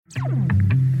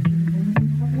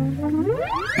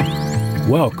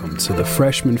Welcome to the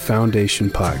Freshman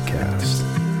Foundation Podcast,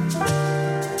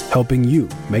 helping you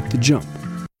make the jump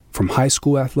from high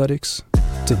school athletics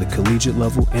to the collegiate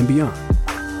level and beyond,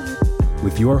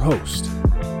 with your host,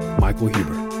 Michael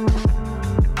Huber.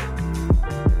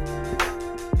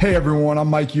 Hey everyone, I'm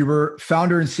Mike Huber,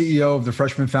 founder and CEO of the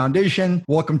Freshman Foundation.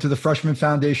 Welcome to the Freshman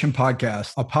Foundation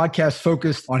Podcast, a podcast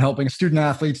focused on helping student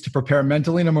athletes to prepare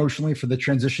mentally and emotionally for the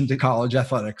transition to college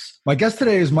athletics. My guest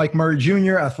today is Mike Murray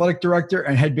Jr., athletic director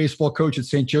and head baseball coach at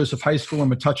St. Joseph High School in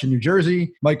Metuchen, New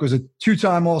Jersey. Mike was a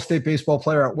two-time All-State baseball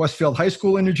player at Westfield High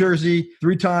School in New Jersey,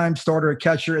 three-time starter at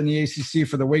catcher in the ACC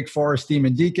for the Wake Forest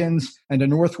Demon Deacons, and a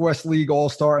Northwest League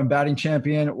All-Star and batting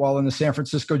champion while in the San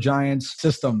Francisco Giants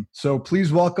system. So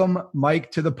please welcome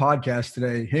Mike to the podcast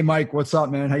today. Hey, Mike, what's up,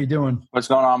 man? How you doing? What's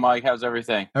going on, Mike? How's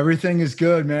everything? Everything is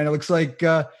good, man. It looks like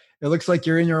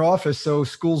you're in your office, so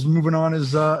school's moving on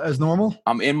as normal.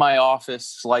 I'm in my office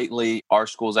slightly. Our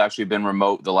school's actually been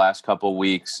remote the last couple of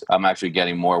weeks. I'm actually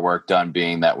getting more work done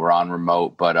being that we're on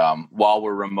remote. But while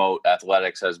we're remote,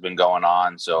 athletics has been going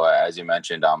on. So as you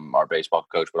mentioned, I'm our baseball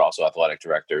coach, but also athletic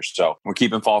director. So we're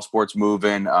keeping fall sports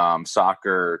moving.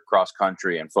 Soccer, cross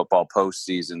country, and football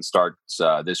postseason starts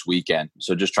this weekend.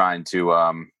 So just trying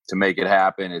to make it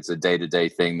happen. It's a day-to-day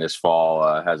thing this fall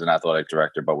as an athletic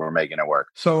director, but we're making it work.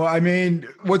 So, I mean,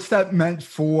 what's that meant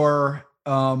for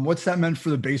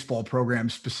the baseball program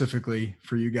specifically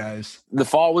for you guys? The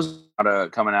fall was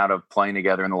coming out of playing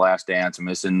together in the last dance,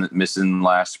 missing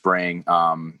last spring.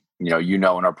 You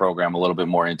know, in our program a little bit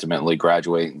more intimately,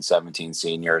 graduating 17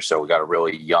 seniors. So we got a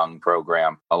really young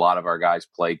program. A lot of our guys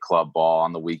play club ball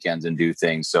on the weekends and do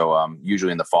things. So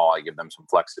usually in the fall, I give them some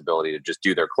flexibility to just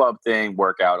do their club thing,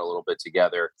 work out a little bit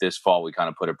together. This fall, we kind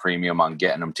of put a premium on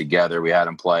getting them together. We had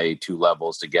them play 2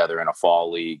 levels together in a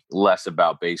fall league, less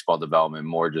about baseball development,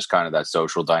 more just kind of that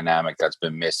social dynamic that's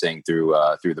been missing through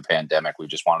the pandemic. We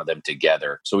just wanted them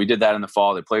together. So we did that in the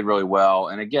fall. They played really well.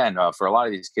 And again, for a lot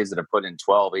of these kids that have put in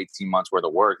 12, 18 months worth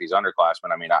of work, these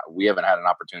underclassmen, I mean, we haven't had an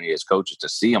opportunity as coaches to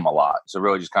see them a lot. So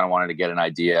really just kind of wanted to get an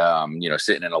idea,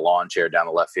 sitting in a lawn chair down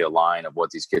the left field line of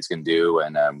what these kids can do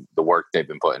and the work they've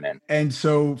been putting in. And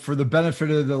so for the benefit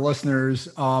of the listeners,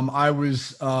 I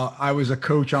was a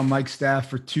coach on Mike's staff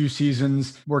for 2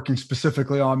 seasons, working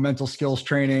specifically on mental skills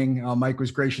training. Mike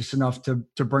was gracious enough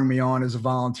to bring me on as a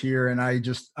volunteer. And I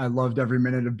loved every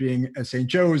minute of being at St.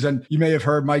 Joe's. And you may have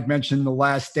heard Mike mention The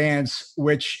Last Dance,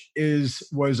 which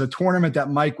was a tournament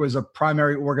that Mike was a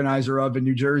primary organizer of in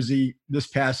New Jersey this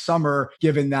past summer,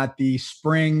 given that the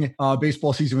spring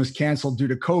baseball season was canceled due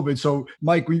to COVID. So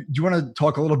Mike, do you want to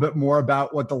talk a little bit more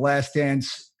about what The Last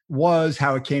Dance was,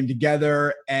 how it came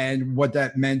together, and what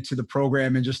that meant to the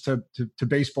program and just to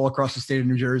baseball across the state of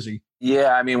New Jersey?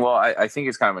 Yeah, I mean, well, I think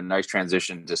it's kind of a nice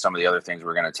transition to some of the other things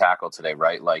we're going to tackle today,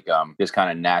 right? Like this kind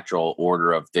of natural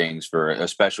order of things for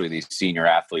especially these senior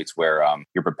athletes where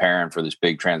you're preparing for this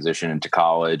big transition into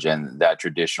college. And that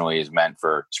traditionally is meant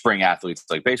for spring athletes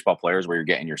like baseball players, where you're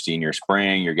getting your senior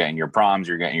spring, you're getting your proms,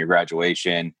 you're getting your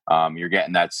graduation, you're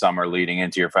getting that summer leading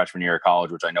into your freshman year of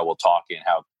college, which I know we'll talk in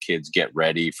how kids get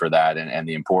ready for that and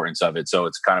the importance of it. So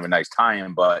it's kind of a nice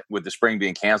tie-in, but with the spring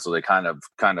being canceled, it kind of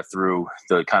threw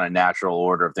the kind of natural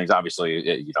order of things.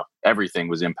 Obviously, everything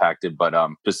was impacted, but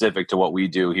specific to what we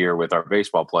do here with our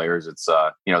baseball players, it's,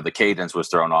 the cadence was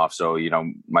thrown off. So,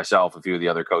 myself, a few of the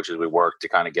other coaches, we worked to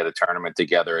kind of get a tournament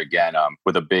together again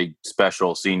with a big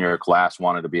special senior class,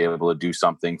 wanted to be able to do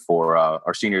something for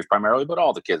our seniors primarily, but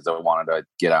all the kids that wanted to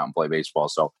get out and play baseball.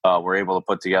 So we're able to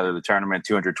put together the tournament,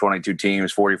 222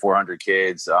 teams, 4,400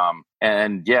 kids.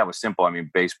 And yeah, it was simple. I mean,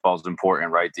 baseball's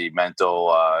important, right? The mental,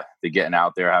 the getting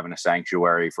out there, having a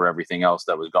sanctuary for everything else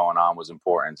that was going on was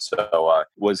important. So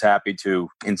was happy to,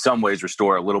 in some ways,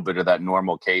 restore a little bit of that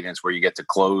normal cadence where you get to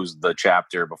close the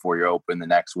chapter before you open the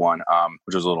next one,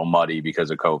 which was a little muddy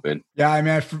because of COVID. Yeah, I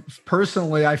mean,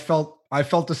 personally, I felt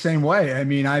the same way. I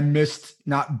mean, I missed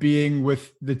not being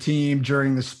with the team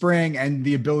during the spring and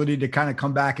the ability to kind of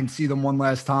come back and see them one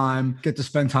last time, get to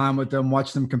spend time with them,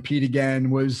 watch them compete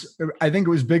again I think it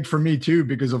was big for me too,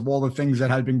 because of all the things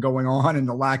that had been going on and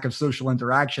the lack of social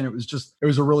interaction. It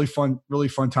was a really fun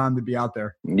time to be out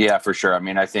there. Yeah, for sure. I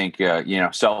mean, I think,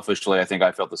 selfishly, I think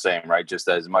I felt the same, right? Just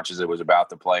as much as it was about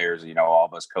the players, all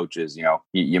of us coaches,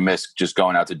 you miss just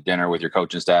going out to dinner with your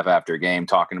coaching staff after a game,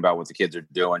 talking about what the kids are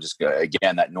doing, just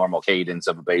again, that normal cadence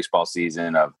of a baseball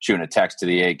season of shooting a text to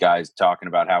the 8 guys, talking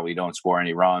about how we don't score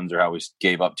any runs or how we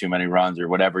gave up too many runs or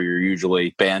whatever you're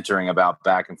usually bantering about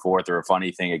back and forth, or a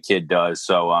funny thing a kid does.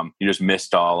 So you just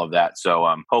missed all of that. So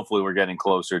hopefully we're getting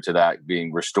closer to that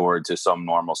being restored to some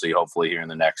normalcy, hopefully here in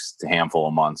the next handful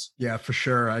of months. Yeah, for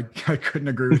sure. I couldn't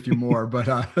agree with you more.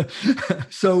 But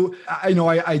so I know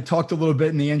I talked a little bit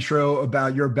in the intro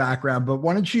about your background, but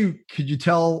could you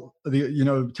tell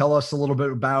us a little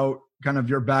bit about kind of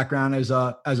your background as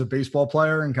a baseball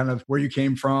player and kind of where you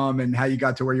came from and how you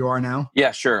got to where you are now?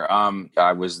 Yeah, sure.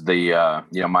 I was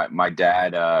my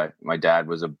dad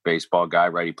was a baseball guy,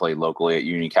 right? He played locally at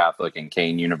Union Catholic and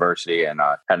Kane University, and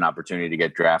had an opportunity to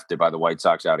get drafted by the White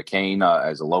Sox out of Kane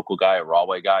as a local guy, a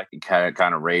Rahway guy. He kind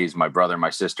of raised my brother, my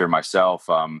sister, myself.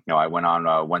 I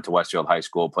went to Westfield High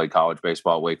School, played college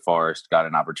baseball at Wake Forest, got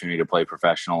an opportunity to play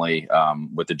professionally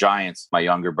with the Giants. My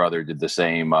younger brother did the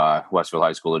same, Westfield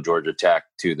High School at Georgia Tech,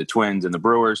 to the Twins and the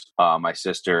Brewers. My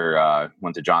sister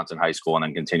went to Johnson High School and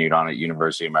then continued on at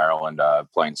University of Maryland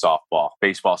playing softball.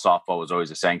 Baseball, softball was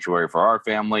always a sanctuary for our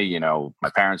family. My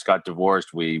parents got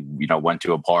divorced. We went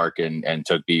to a park and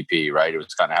took BP, right? It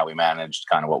was kind of how we managed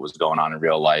kind of what was going on in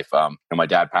real life. My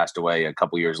dad passed away a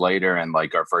couple years later, and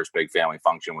like our first big family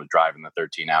function was driving the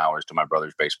 13 hours to my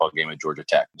brother's baseball game at Georgia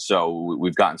Tech. So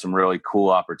we've gotten some really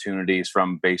cool opportunities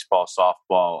from baseball,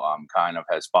 softball, kind of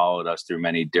has followed us through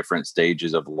many different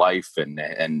stages of life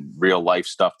and real life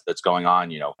stuff that's going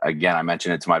on. Again, I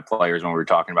mentioned it to my players when we were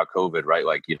talking about COVID, right?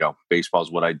 Like, baseball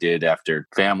is what I did after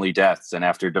family deaths and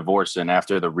after divorce and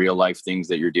after the real life things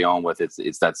that you're dealing with.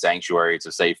 It's that sanctuary. It's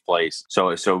a safe place. So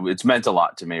it's meant a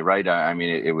lot to me, right? I mean,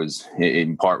 it was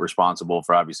in part responsible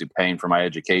for obviously paying for my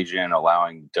education,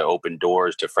 allowing to open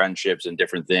doors to friendships and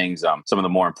different things. Some of the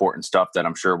more important stuff that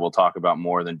I'm sure we'll talk about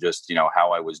more than just,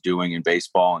 how I was doing in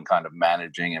baseball and kind of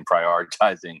managing and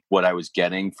prioritizing what I was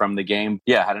getting from the game.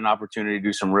 Yeah, I had an opportunity to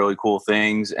do some really cool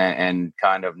things, and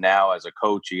kind of now as a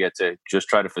coach, you get to just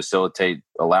try to facilitate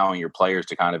allowing your players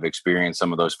to kind of experience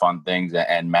some of those fun things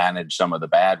and manage some of the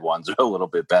bad ones a little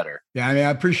bit better. Yeah, I mean, I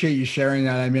appreciate you sharing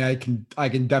that. I mean, I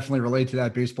can definitely relate to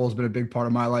that. Baseball's been a big part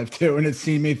of my life too, and it's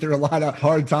seen me through a lot of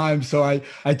hard times. So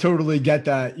I totally get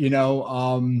that.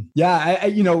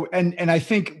 And I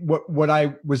think what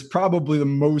I was probably the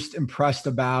most impressed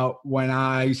about when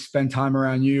I spent time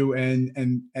around you and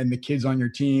the kids on your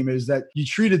team is that you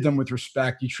treated them with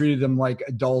respect. You treated them like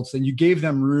adults, and you gave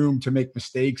them room to make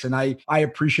mistakes. And I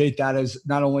appreciate that as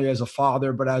not only as a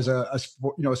father, but as a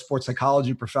sports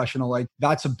psychology professional. Like,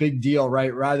 that's a big deal,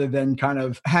 right? Rather than kind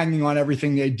of hanging on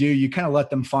everything they do, you kind of let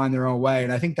them find their own way.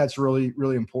 And I think that's really,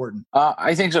 really important.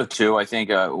 I think so too. I think,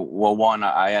 one,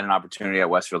 I had an opportunity at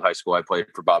Westfield High School. I played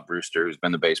for Bob Brewster, who's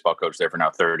been the baseball coach there for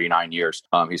now 39 years.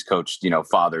 He's coached,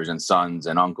 fathers and sons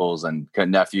and uncles and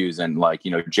nephews, and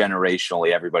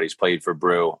generationally, everybody's played for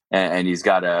Brew, and he's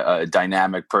got a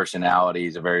dynamic personality.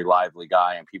 He's a very lively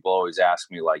guy. And people always ask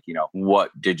me,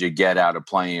 what did you get out of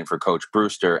playing for Coach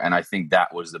Brewster? And I think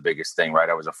that was the biggest thing, right?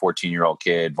 I was a 14-year-old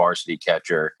kid, varsity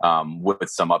catcher, with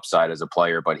some upside as a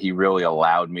player, but he really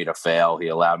allowed me to fail. He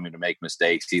allowed me to make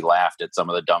mistakes. He laughed at some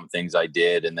of the dumb things I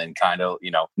did, and then kind of,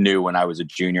 knew when I was a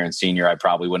junior and senior, I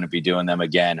probably wouldn't be doing them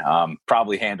again.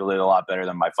 Probably handled it a lot better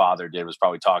than my father did, was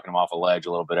probably talking him off a ledge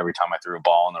a little bit every time I threw a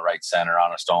ball in the right center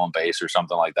on a stolen base or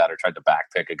something like that, or tried to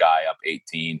backpick a guy up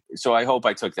 18. So I hope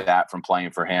I took that from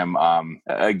playing for him.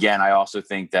 Again, I also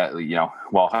think that,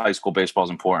 while high school baseball is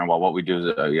important, while what we do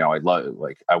is,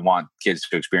 I want kids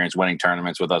to experience winning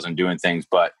tournaments with us and doing things,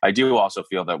 but I do also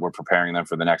feel that we're preparing them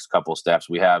for the next couple of steps.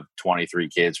 We have 23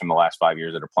 kids from the last 5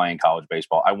 years that are playing college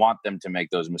baseball. I want them to make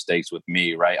those mistakes with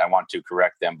me, right? I want to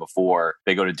correct them before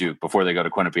they go to Duke, before they go to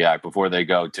Quinnipiac, before they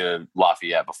go to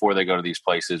Lafayette, before they go to these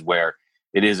places where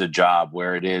it is a job,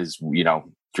 where it is,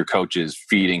 your coach is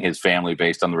feeding his family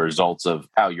based on the results of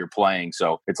how you're playing.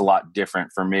 So it's a lot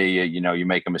different for me. You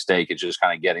make a mistake, it's just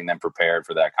kind of getting them prepared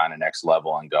for that kind of next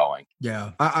level and going.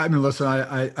 Yeah. I mean, listen,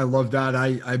 I love that.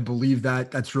 I believe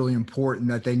that that's really important,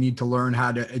 that they need to learn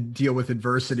how to deal with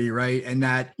adversity, right? And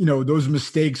that, those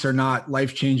mistakes are not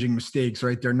life-changing mistakes,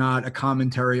 right? They're not a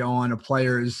commentary on a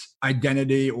player's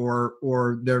identity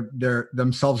or their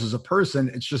themselves as a person.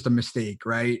 It's just a mistake,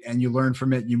 right? And you learn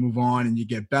from it, you move on, and you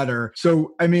get better.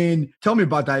 So, I mean, tell me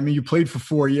about that. I mean, you played for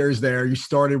 4 years there. You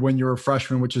started when you were a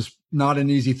freshman, which is not an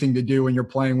easy thing to do when you're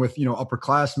playing with,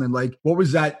 upperclassmen. Like, what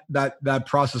was that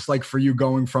process like for you,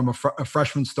 going from a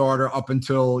freshman starter up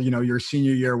until, your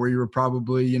senior year, where you were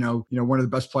probably, one of the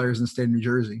best players in the state of New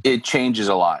Jersey? It changes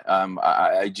a lot.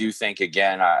 I do think,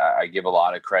 again, I give a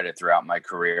lot of credit throughout my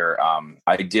career.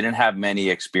 I didn't have many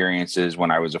experiences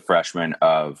when I was a freshman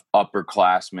of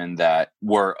upperclassmen that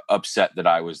were upset that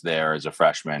I was there as a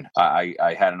freshman.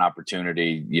 I had an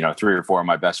opportunity, 3 or 4 of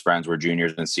my best friends were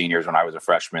juniors and seniors when I was a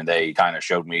freshman. They kind of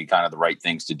showed me kind of the right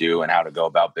things to do and how to go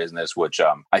about business, which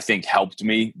I think helped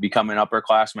me become an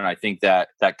upperclassman. I think that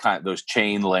kind of those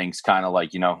chain links, kind of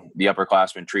like, the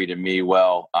upperclassmen treated me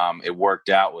well. It worked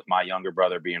out with my younger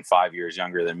brother being 5 years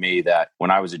younger than me, that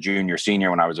when I was a junior, senior,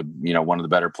 when I was one of the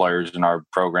better players in our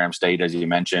program, state, as you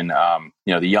mentioned,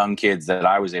 the young kids that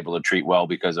I was able to treat well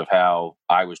because of how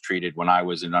I was treated when I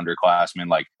was an underclassman,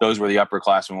 like those were the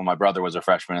upperclassmen when my brother was a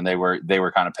freshman, and they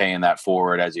were kind of paying that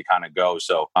forward as you kind of go.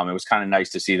 So it was kind of nice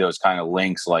to see those kind of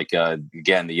links. Like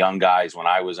again, the young guys when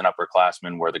I was an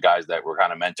upperclassman were the guys that were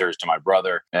kind of mentors to my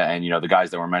brother, and the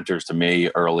guys that were mentors to me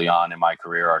early on in my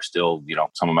career are still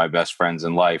some of my best friends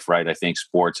in life. Right? I think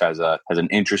sports has an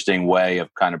interesting way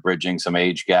of kind of bridging some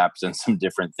age gaps and some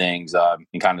different things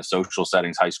in kind of social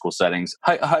settings, high school settings.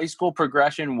 High school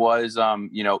progression was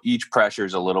each pressure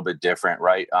is a little bit different,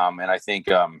 right? And I think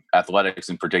athletics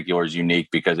in particular is unique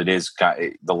because it is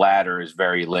the ladder is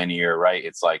very linear, right?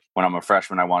 It's like when I'm a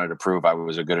freshman, I wanted to prove I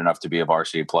was good enough to be a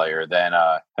varsity player. Then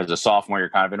as a sophomore, you're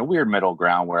kind of in a weird middle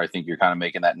ground where I think you're kind of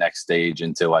making that next stage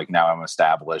into like, now I'm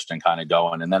established and kind of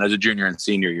going. And then as a junior and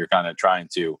senior, you're kind of trying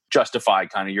to justify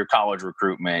kind of your college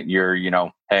recruitment. You're,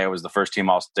 hey, I was the first team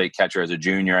All-State catcher as a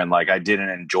junior. And like, I didn't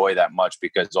enjoy that much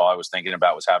because all I was thinking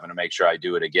about was having to make sure I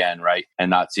do it again. Right. And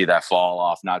not see that fall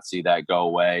off, not see that go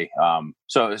away.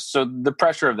 So the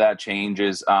pressure of that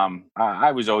changes.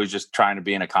 I was always just trying to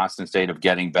be in a constant state of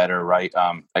getting better. Right.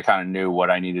 I kind of knew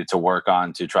what I needed to work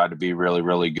on to try to be really,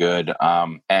 really good.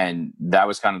 And that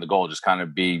was kind of the goal, just kind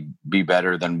of be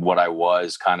better than what I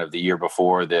was kind of the year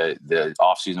before, the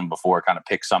off season before, kind of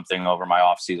pick something over my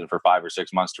off season for 5 or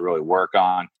 6 months to really work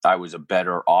on. I was a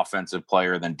better offensive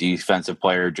player than defensive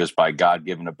player just by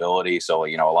God-given ability. So,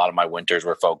 a lot of my winters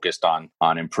were focused on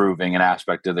improving an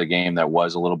aspect of the game that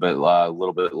was a little bit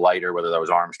lighter, whether that was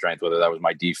arm strength, whether that was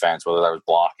my defense, whether that was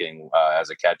blocking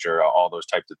as a catcher, all those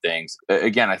types of things.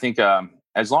 Again, I think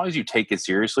as long as you take it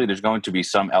seriously, there's going to be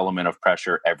some element of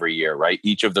pressure every year, right?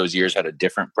 Each of those years had a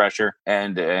different pressure.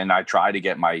 And I try to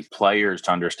get my players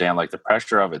to understand like the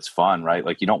pressure of it's fun, right?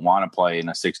 Like you don't want to play in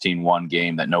a 16-1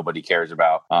 game that nobody cares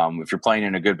about. If you're playing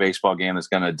in a good baseball game that's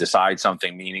going to decide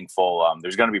something meaningful,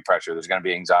 there's going to be pressure. There's going to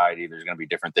be anxiety. There's going to be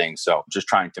different things. So just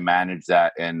trying to manage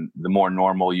that. And the more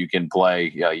normal you can play,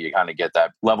 you kind of get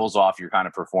that levels off your kind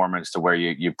of performance to where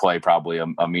you play probably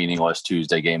a meaningless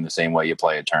Tuesday game the same way you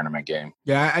play a tournament game.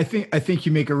 Yeah, I think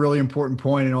you make a really important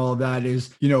point in all of that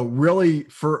is, really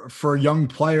for young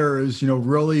players,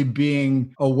 really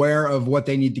being aware of what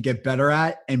they need to get better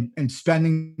at and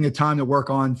spending the time to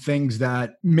work on things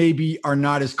that maybe are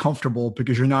not as comfortable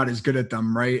because you're not as good at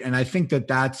them, right? And I think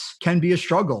that can be a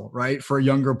struggle, right? For a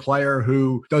younger player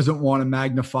who doesn't want to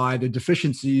magnify the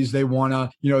deficiencies, they want to,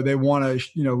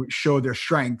 show their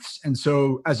strengths. And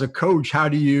so as a coach, how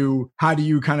do you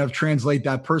kind of translate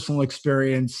that personal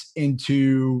experience into,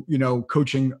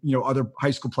 coaching, other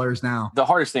high school players now? The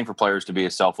hardest thing for players to be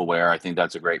is self-aware. I think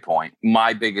that's a great point.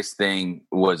 My biggest thing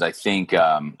was, I think,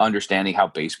 understanding how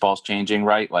baseball's changing,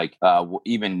 right? Like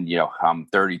even, I'm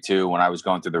 32. When I was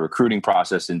going through the recruiting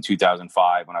process in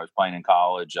 2005, when I was playing in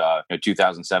college,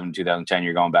 2007, 2010,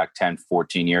 you're going back 10,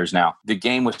 14 years now. The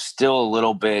game was still a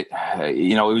little bit,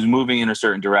 it was moving in a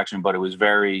certain direction, but it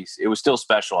was still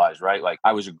specialized, right? Like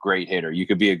I was a great hitter. You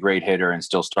could be a great hitter and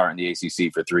still start in the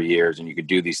ACC for 3 years, and you could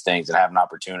do these things and have an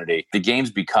opportunity. The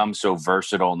game's become so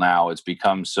versatile now. It's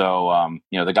become so,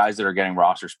 the guys that are getting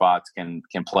roster spots can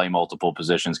play multiple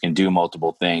positions, can do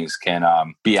multiple things, can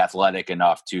be athletic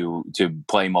enough to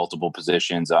play multiple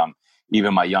positions.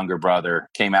 Even my younger brother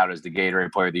came out as the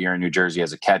Gatorade Player of the Year in New Jersey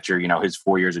as a catcher. His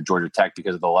 4 years at Georgia Tech,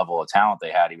 because of the level of talent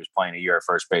they had, he was playing a year at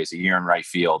first base, a year in right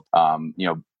field.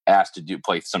 Asked to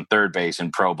play some third base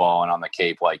in pro ball and on the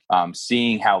Cape,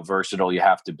 seeing how versatile you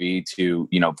have to be to,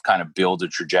 kind of build a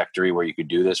trajectory where you could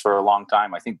do this for a long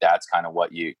time. I think that's kind of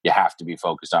what you have to be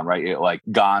focused on, right?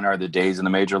 Gone are the days in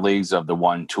the major leagues of the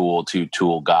 1 tool, 2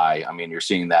 tool guy. I mean, you're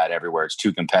seeing that everywhere. It's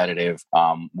too competitive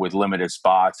with limited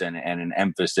spots and an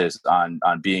emphasis on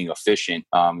being efficient.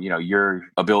 Your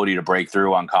ability to break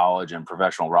through on college and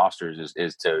professional rosters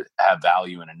is to have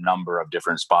value in a number of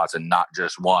different spots and not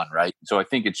just one, right? So I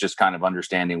think it's just kind of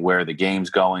understanding where the game's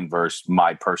going versus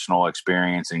my personal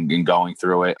experience and going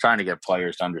through it, trying to get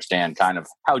players to understand kind of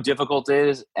how difficult it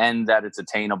is and that it's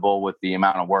attainable with the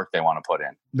amount of work they want to put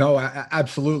in. No,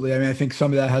 absolutely. I mean, I think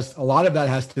a lot of that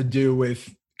has to do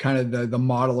with kind of the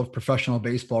model of professional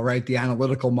baseball, right? The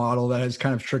analytical model that has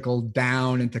kind of trickled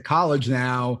down into college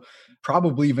now,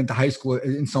 probably even to high school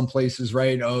in some places,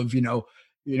 right? Of,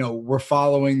 we're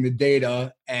following the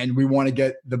data and we want to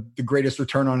get the greatest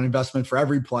return on investment for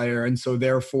every player. And so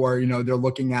therefore, they're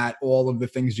looking at all of the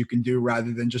things you can do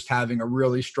rather than just having a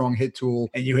really strong hit tool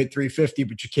and you hit 350,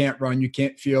 but you can't run, you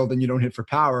can't field, and you don't hit for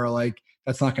power. Like,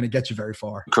 that's not going to get you very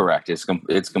far. Correct. It's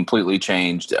completely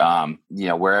changed.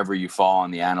 Wherever you fall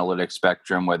on the analytics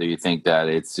spectrum, whether you think that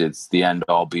it's the end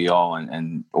all be all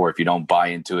and or if you don't buy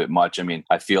into it much. I mean,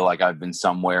 I feel like I've been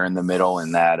somewhere in the middle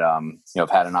in that, I've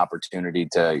had an opportunity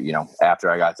to, after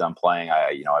I got done playing,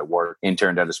 I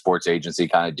interned at a sports agency,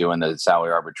 kind of doing the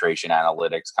salary arbitration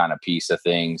analytics kind of piece of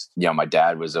things. My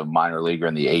dad was a minor leaguer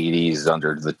in the 80s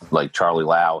under the Charlie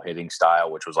Lau hitting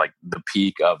style, which was like the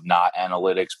peak of not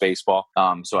analytics baseball.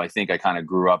 So I think I kind of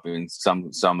grew up in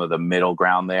some of the middle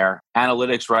ground there.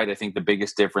 Analytics, right? I think the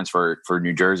biggest difference for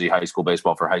New Jersey high school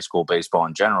baseball, for high school baseball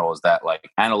in general, is that like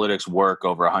analytics work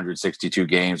over 162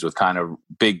 games with kind of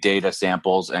big data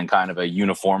samples and kind of a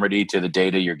uniformity to the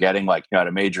data you're getting. Like at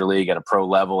a major league, at a pro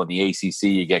level, in the ACC,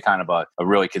 you get kind of a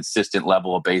really consistent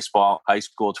level of baseball. High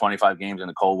school, 25 games in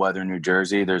the cold weather in New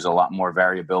Jersey, there's a lot more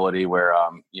variability where,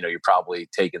 you're probably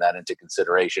taking that into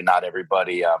consideration. Not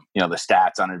everybody, the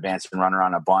stats on advanced and runner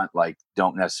on a bunt, like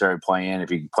don't necessarily play in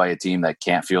if you play a team that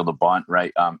can't field a bunt,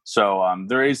 right? So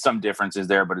there is some differences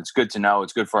there, but it's good to know.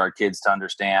 It's good for our kids to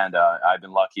understand. I've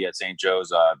been lucky at St.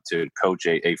 Joe's to coach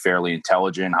a fairly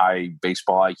intelligent, high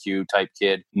baseball IQ type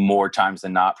kid, more times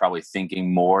than not, probably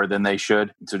thinking more than they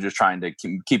should. So just trying to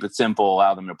keep it simple,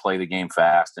 allow them to play the game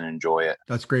fast and enjoy it.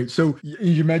 That's great. So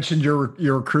you mentioned your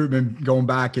recruitment going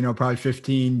back, probably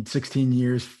 15, 16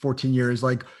 years, 14 years.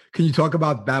 Like, can you talk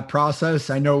about that process?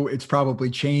 I know it's probably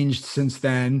changed since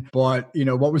then, but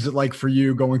what was it like for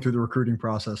you going through the recruiting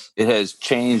process? It has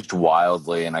changed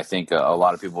wildly, and I think a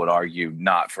lot of people would argue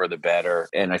not for the better.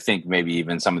 And I think maybe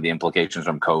even some of the implications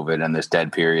from COVID and this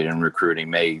dead period in recruiting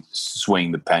may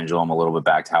swing the pendulum a little bit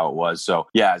back to how it was. So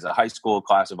yeah, as a high school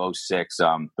class of 06,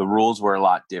 the rules were a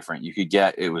lot different.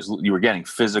 You were getting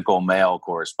physical mail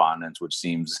correspondence, which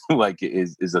seems like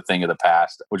is a thing of the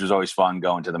past, which was always fun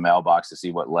going to the mailbox to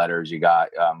see what letters you got,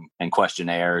 and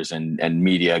questionnaires and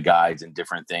media guides and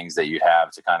different things that you'd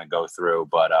have to kind of go through.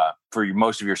 But for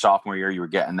most of your sophomore year, you were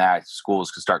getting that.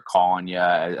 Schools could start calling you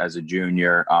as a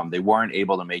junior. They weren't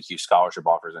able to make you scholarship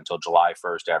offers until July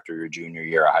 1st after your junior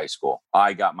year of high school.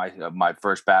 I got my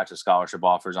first batch of scholarship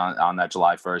offers on that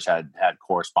July 1st, had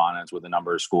correspondence with a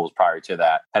number of schools prior to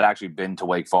that. Had actually been to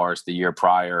Wake Forest the year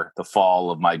prior, the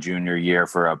fall of my junior year,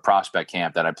 for a prospect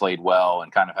camp that I played well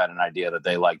and kind of had an idea that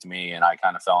they liked me, and I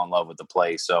kind of fell in love with the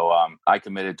place. So I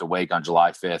committed to Wake on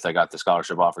July 5th. I got the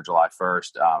scholarship offer July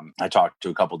 1st. I talked to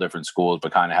a couple different schools,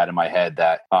 but kind of had in my head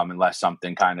that unless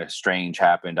something kind of strange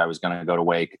happened, I was going to go to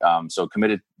Wake. So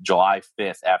committed July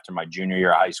 5th after my junior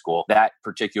year of high school. That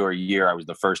particular year, I was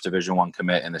the first Division I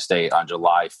commit in the state on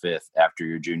July 5th after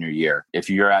your junior year. If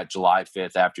you're at July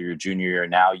 5th after your junior year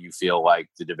now, you feel like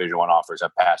the Division I offers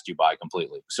have passed you by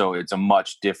completely. So it's a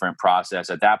much different process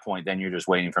at that point. Then you're just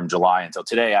waiting from July until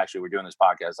today. Actually, we're doing this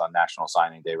podcast on National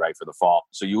Signing Day, right, for the fall.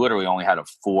 So you literally only had a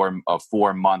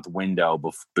 4-month window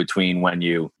between when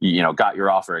you got your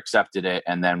offer, accepted it,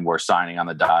 and then we're signing on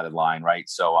the dotted line, right?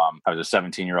 So I was a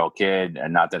 17-year-old kid,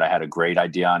 and not that I had a great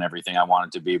idea on everything I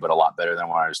wanted to be, but a lot better than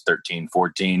when I was 13,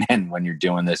 14. And when you're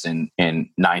doing this in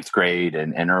ninth grade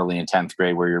and early in 10th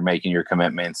grade where you're making your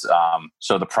commitments.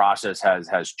 So the process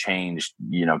has changed,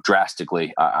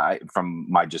 drastically. From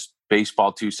my just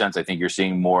baseball 2 cents, I think you're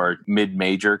seeing more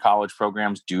mid-major college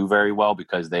programs do very well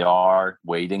because they are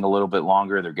waiting a little bit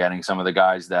longer. They're getting some of the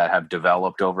guys that have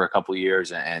developed over a couple of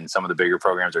years, and some of the bigger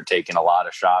programs are taking a lot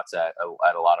of shots at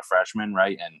a lot of freshmen,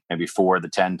 right? And maybe 4 of the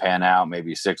 10 pan out,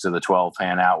 maybe 6 of the 12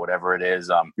 pan out, whatever it is.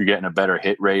 You're getting a better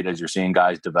hit rate as you're seeing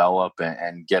guys develop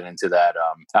and get into that,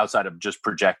 outside of just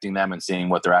projecting them and seeing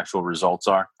what their actual results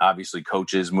are. Obviously,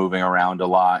 coaches moving around a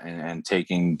lot and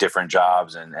taking different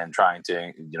jobs and trying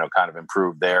to, kind of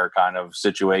improve their kind of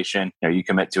situation. You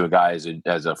commit to a guy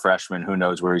as a freshman, who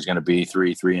knows where he's going to be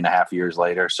 3.5 years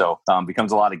later. So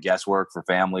becomes a lot of guesswork for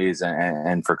families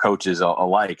and for coaches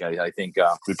alike. I think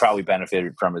we probably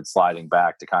benefited from it sliding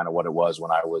back to kind of what it was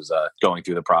when I was going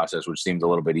through the process, which seemed a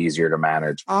little bit easier to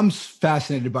manage. I'm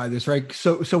fascinated by this, right?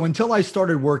 So until I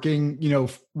started working,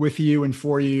 with you and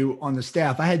for you on the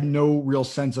staff, I had no real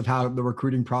sense of how the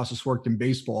recruiting process worked in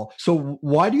baseball. So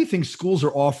why do you think schools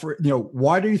are offering,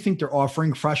 why do you think they're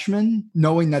offering freshmen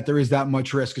knowing that there is that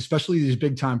much risk, especially these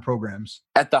big time programs?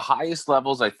 At the highest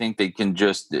levels, I think they can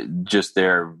just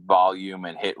their volume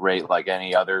and hit rate like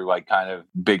any other like kind of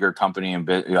bigger company and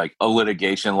like a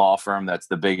litigation law firm that's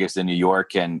the biggest in New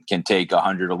York can take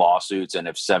 100 lawsuits, and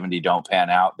if 70 don't pan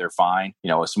out, they're fine.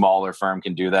 A smaller firm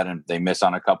can do that, and if they miss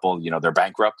on a couple, they're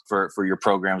bankrupt. For your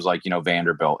programs like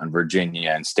Vanderbilt and Virginia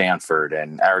and Stanford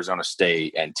and Arizona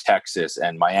State and Texas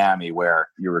and Miami, where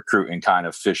you're recruiting kind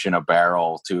of fish in a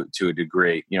barrel to a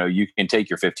degree. You can take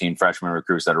your 15 freshman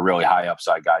recruits that are really high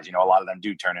upside guys. A lot of them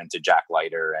do turn into Jack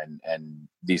Leiter and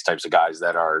these types of guys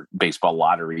that are baseball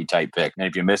lottery type pick. And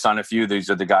if you miss on a few, these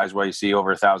are the guys where you see over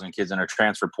 1,000 kids in a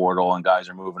transfer portal and guys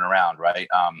are moving around, right?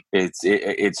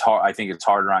 It's hard. I think it's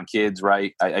harder on kids,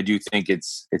 right? I do think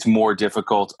it's more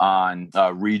difficult on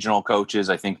regional coaches.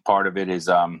 I think part of it is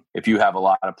if you have a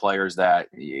lot of players that,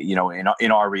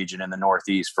 in our region, in the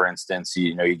Northeast, for instance,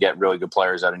 you get really good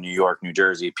players out of New York, New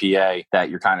Jersey, PA, that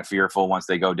you're kind of fearful once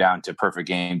they go down to Perfect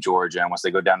Game, Georgia, and once they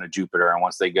go down to Jupiter, and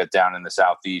once they get down in the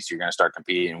Southeast, you're going to start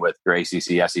competing with your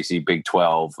ACC, SEC, Big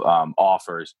 12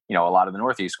 offers. A lot of the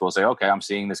Northeast schools say, okay, I'm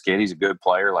seeing this kid. He's a good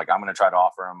player. Like, I'm going to try to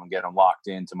offer him and get him locked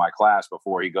into my class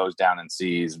before he goes down and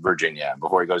sees Virginia,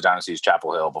 before he goes down and sees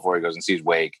Chapel Hill, before he goes and sees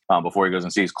Wake, before he goes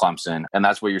and sees Clemson. And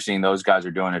that's what you're seeing those guys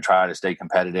are doing to try to stay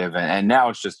competitive. And now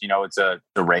it's just, it's a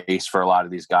race for a lot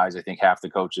of these guys. I think half the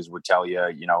coaches would tell you,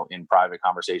 in private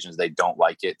conversations, they don't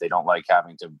like it. They don't like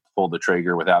having to pull the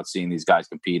trigger without seeing these guys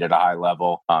compete at a high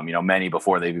level. Many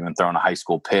before they've even thrown a high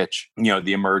school pitch.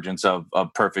 The emergence of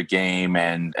Perfect Game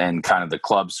and kind of the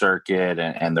club circuit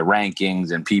and the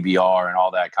rankings and PBR and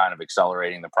all that kind of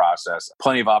accelerating the process.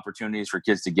 Plenty of opportunities for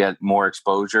kids to get more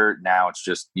exposure. Now it's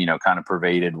just, kind of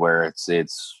pervaded where it's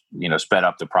sped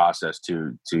up the process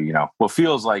to what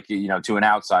feels like, to an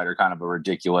outsider kind of a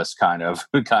ridiculous kind of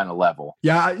level.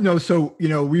 Yeah. So,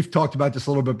 we've talked about this a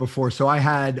little bit before. So I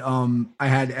had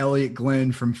Elliot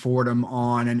Glynn from Fordham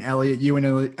on, and you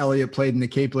and Elliot played in the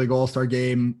Cape League All-Star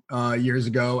game years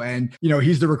ago. And,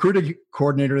 he's the recruiting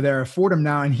coordinator there at Fordham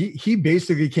now. And he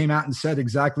basically came out and said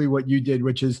exactly what you did,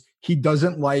 which is he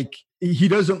doesn't like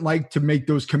to make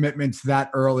those commitments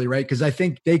that early, right? Because I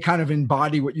think they kind of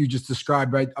embody what you just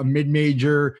described, right? A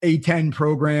mid-major A10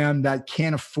 program that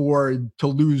can't afford to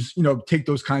lose, take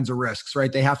those kinds of risks,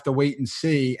 right? They have to wait and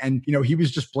see. And, he was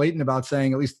just blatant about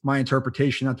saying, at least my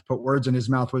interpretation, not to put words in his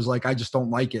mouth, was like, I just don't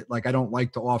like it. Like, I don't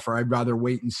like to offer. I'd rather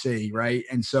wait and see, right?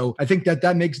 And so I think that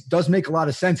does make a lot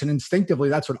of sense. And instinctively,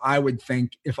 that's what I would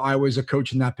think if I was a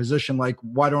coach in that position. Like,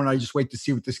 why don't I just wait to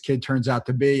see what this kid turns out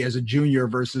to be as a junior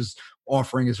versus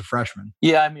offering as a freshman?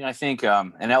 Yeah, I mean, I think,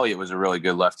 and Elliott was a really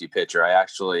good lefty pitcher. I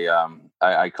actually,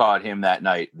 I caught him that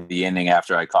night, the inning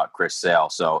after I caught Chris Sale.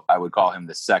 So I would call him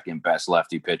the second best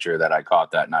lefty pitcher that I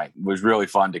caught that night. It was really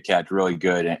fun to catch, really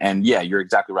good. And yeah, you're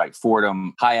exactly right.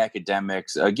 Fordham, high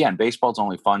academics. Again, baseball's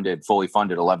only fully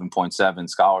funded 11.7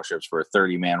 scholarships for a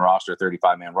 30-man roster,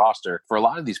 35-man roster. For a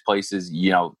lot of these places,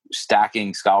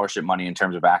 stacking scholarship money in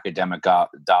terms of academic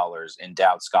dollars,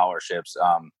 endowed scholarships,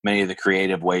 many of the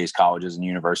creative ways colleges and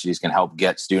universities can help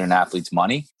get student athletes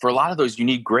money. For a lot of those, you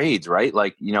need grades, right?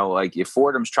 Like if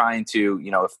Fordham's trying to,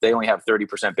 if they only have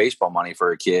 30% baseball money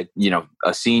for a kid,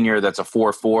 a senior that's a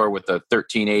 4.4 with a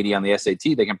 1380 on the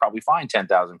SAT, they can probably find $10,000,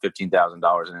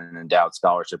 $15,000 in an endowed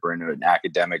scholarship or in an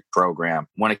academic program.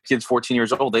 When a kid's 14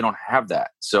 years old, they don't have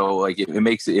that. So it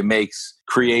makes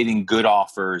creating good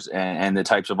offers and the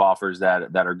types of offers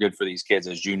that are good for these kids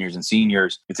as juniors and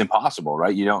seniors, it's impossible,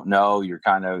 right? You don't know. You're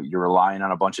relying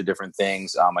on a bunch of different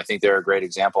things. I think they're a great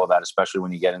example of that, especially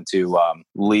when you get into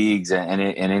leagues and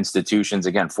institutions.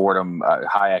 Again, Fordham,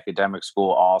 high academic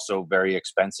school, also very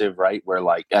expensive, right? Where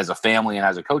like as a family and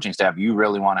as a coaching staff, you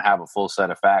really want to have a full set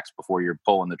of facts before you're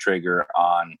pulling the trigger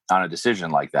on a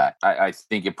decision like that. I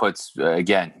think it puts,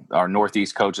 again, our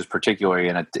Northeast coaches particularly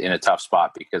in a tough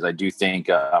spot, because I do think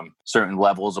certain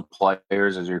levels of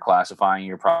players, as you're classifying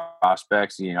your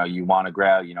prospects, you want to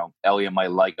grab, Elliott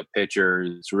might like a pitcher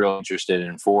that's real interested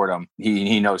in Fordham.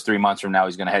 He knows 3 months from now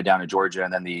he's going to head down to Georgia,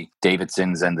 and then the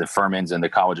Davidsons and the Furmans and the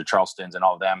College of Charlestons and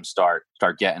all of them start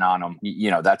getting on him.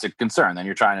 That's a concern. Then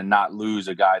you're trying to not lose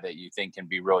a guy that you think can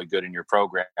be really good in your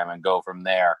program and go from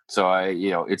there. So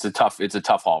it's a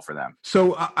tough haul for them.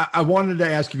 So I wanted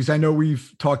to ask you, because I know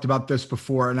we've talked about this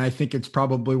before, and I think it's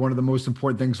probably one of the most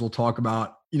important things we'll talk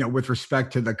about with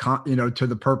respect to to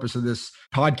the purpose of this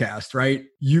podcast, right?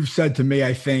 You've said to me,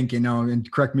 I think,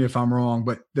 and correct me if I'm wrong,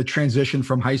 but the transition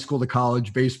from high school to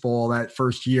college baseball, that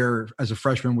first year as a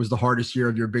freshman was the hardest year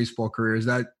of your baseball career. Is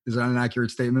that an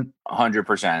accurate statement?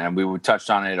 100%. And we touched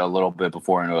on it a little bit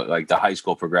before, like the high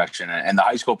school progression. And the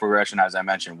high school progression, as I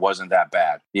mentioned, wasn't that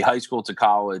bad. The high school to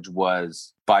college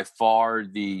was by far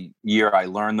the year I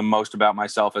learned the most about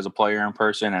myself as a player in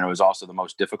person. And it was also the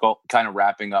most difficult. Kind of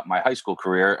wrapping up my high school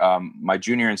career, my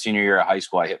junior and senior year of high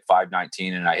school, I hit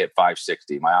 .519 and I hit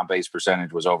 .560. My on-base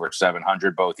percentage was over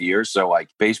 700 both years. So like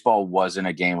baseball wasn't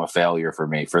a game of failure for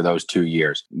me for those 2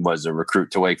 years. Was a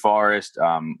recruit to Wake Forest,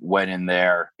 went in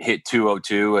there, hit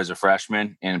 .202 as a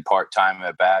freshman in part-time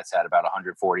at bats, had about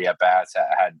 140 at bats,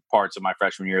 had parts of my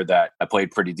freshman year that I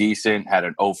played pretty decent, had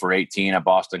an 0 for 18 at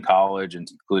Boston College, and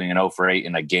including an 0 for 8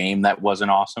 in a game that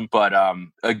wasn't awesome. But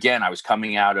again, I was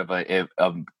coming out of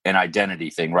an identity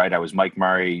thing, right? I was Mike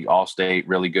Murray, All-State,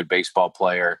 really good baseball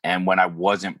player. And when I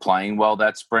wasn't playing well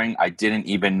that spring, I didn't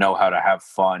even know how to have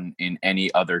fun in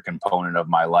any other component of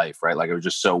my life, right? Like I was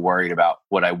just so worried about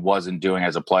what I wasn't doing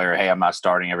as a player. Hey, I'm not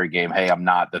starting every game. Hey, I'm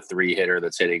not the 3 hitter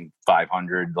that's hitting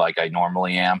 500 like I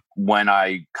normally am. When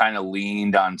I kind of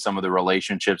leaned on some of the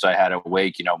relationships I had at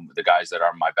Wake, the guys that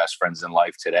are my best friends in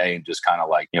life today, and just kind of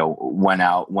like, went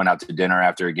out to dinner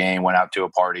after a game, went out to a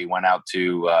party, went out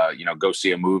to, go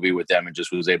see a movie with them, and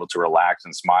just was able to relax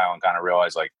and smile and kind of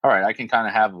realize like, all right, I can kind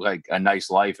of have like a nice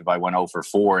life if I went 0 for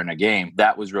 4 in a game.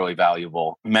 That was really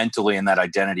valuable mentally. And that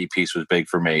identity piece was big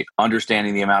for me.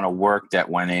 Understanding the amount of work that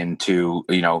went into,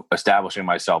 establishing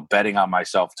myself, betting on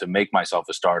myself to make myself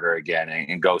a starter again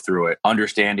and go through it.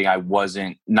 Understanding I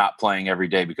wasn't not playing every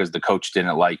day because the coach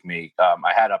didn't like me.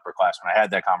 I had upperclassmen. I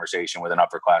had that conversation with an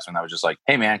upperclassman that was just like,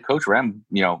 hey man, Coach Rem,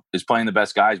 is playing the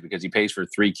best guys because he pays for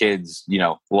 3 kids,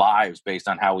 lives based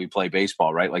on how we play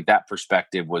baseball, right? Like that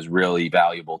perspective was really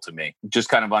valuable to me. Just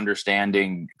kind of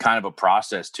understanding kind of a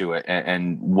process to it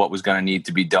and what was going to need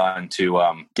to be done to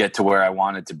get to where I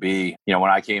wanted to be. When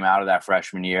I came out of that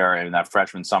freshman year and that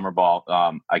freshman summer ball,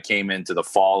 I came into the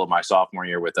fall of my sophomore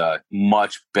year with a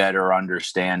much better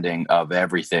understanding of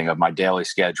everything, of my daily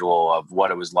schedule, of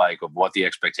what it was like, of what the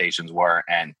expectations were.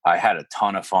 And I had a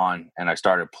ton of fun and I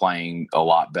started playing a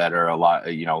lot better,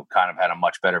 kind of had a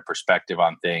much better perspective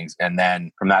on things. And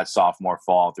then from that sophomore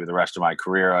fall through the rest of my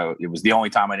career, it was the only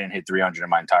time I didn't hit 300 in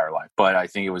my entire life. But I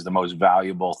think it was the most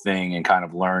valuable thing in kind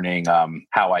of learning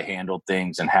how I handled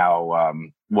things and how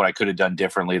what I could have done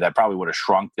differently that probably would have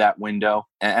shrunk that window.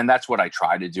 And that's what I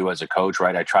try to do as a coach,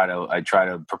 right? I try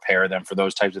to prepare them for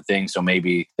those types of things. So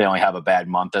maybe they only have a bad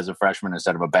month as a freshman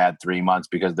instead of a bad 3 months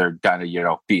because they're kind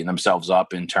of, beating themselves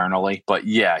up internally. But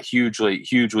yeah, hugely,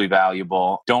 hugely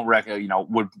valuable. Don't reckon,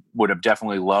 would have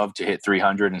definitely loved to hit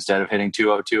 300 instead of hitting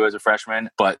 202 as a freshman,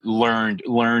 but learned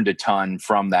a ton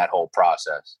from that whole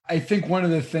process. I think one of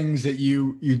the things that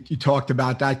you talked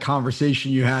about, that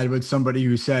conversation you had with somebody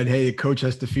who said, hey, the coach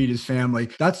has to feed his family.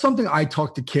 That's something I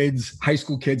talk to kids, high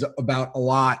school kids, about a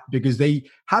lot because they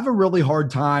have a really hard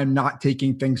time not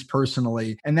taking things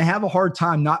personally. And they have a hard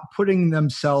time not putting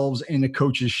themselves in a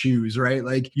coach's shoes, right?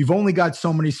 Like you've only got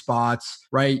so many spots,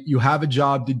 right? You have a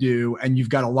job to do and you've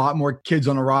got a lot more kids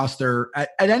on a roster at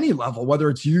any level, whether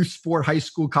it's youth, sport, high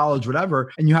school, college,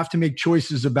 whatever. And you have to make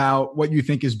choices about what you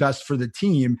think is best for the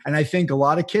team. And I think a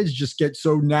lot of kids just get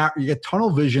so narrow, you get tunnel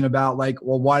vision about like,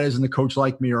 well, why doesn't the coach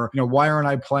like me? Or, why aren't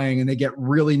I playing? And they get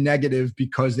really negative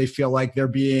because they feel like they're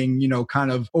being,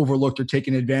 kind of overlooked or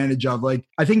taken advantage of. Like,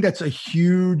 I think that's a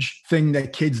huge thing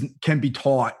that kids can be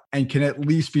taught and can at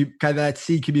least be kind of that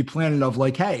seed can be planted of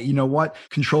like, hey, you know what?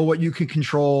 Control what you can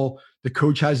control. The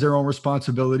coach has their own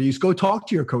responsibilities. Go talk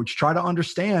to your coach. Try to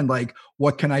understand, like,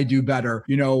 what can I do better?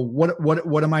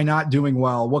 What am I not doing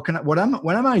well? What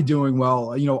am I doing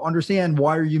well? Understand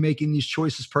why are you making these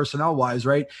choices personnel wise,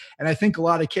 right? And I think a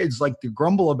lot of kids like to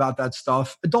grumble about that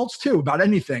stuff. Adults too, about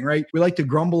anything, right? We like to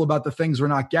grumble about the things we're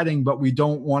not getting, but we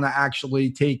don't want to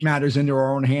actually take matters into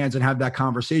our own hands and have that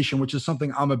conversation, which is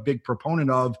something I'm a big proponent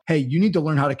of. Hey, you need to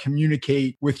learn how to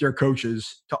communicate with your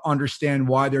coaches to understand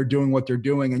why they're doing what they're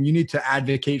doing, and you need to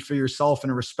advocate for yourself in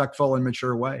a respectful and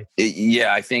mature way.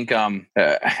 Yeah, I think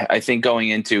going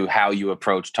into how you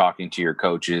approach talking to your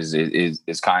coaches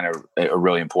is kind of a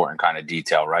really important kind of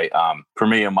detail, right? For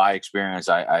me, in my experience,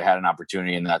 I had an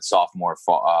opportunity in that sophomore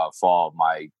fall of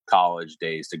my college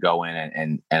days to go in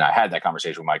and I had that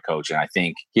conversation with my coach. And I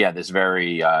think he had this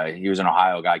he was an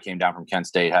Ohio guy, came down from Kent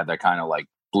State, had that kind of like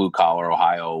blue collar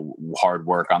Ohio, hard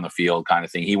work on the field kind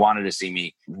of thing. He wanted to see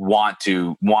me want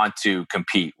to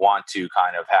compete, want to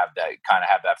kind of have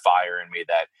that fire in me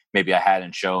that maybe I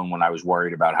hadn't shown when I was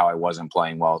worried about how I wasn't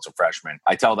playing well as a freshman.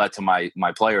 I tell that to my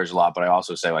players a lot, but I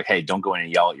also say, like, hey, don't go in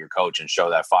and yell at your coach and show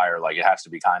that fire. Like, it has to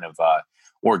be kind of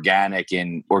organic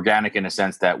in a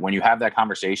sense that when you have that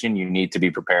conversation, you need to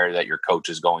be prepared that your coach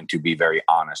is going to be very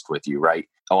honest with you, right?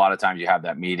 A lot of times you have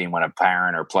that meeting when a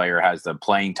parent or player has the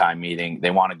playing time meeting,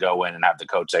 they want to go in and have the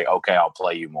coach say, okay, I'll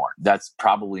play you more. That's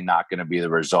probably not going to be the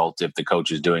result if the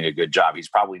coach is doing a good job. He's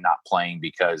probably not playing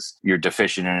because you're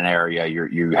deficient in an area.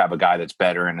 You have a guy that's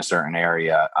better in a certain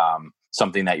area.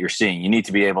 Something that you're seeing. You need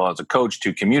to be able as a coach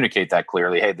to communicate that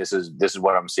clearly. Hey, this is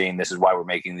what I'm seeing. This is why we're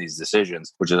making these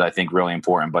decisions, which is, I think, really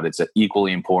important. But it's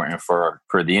equally important for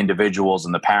the individuals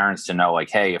and the parents to know, like,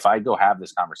 hey, if I go have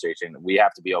this conversation, we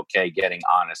have to be okay getting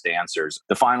honest answers.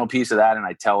 The final piece of that, and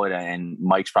I tell it, and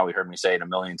Mike's probably heard me say it a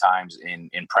million times in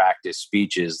practice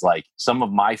speeches, like, some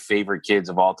of my favorite kids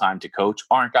of all time to coach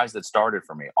aren't guys that started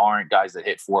for me, aren't guys that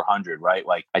hit 400, right?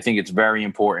 Like, I think it's very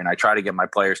important. I try to get my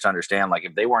players to understand, like,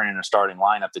 if they weren't in a starting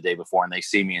lineup the day before and they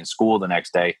see me in school the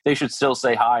next day, they should still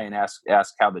say hi and ask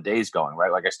how the day's going,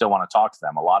 right? Like, I still want to talk to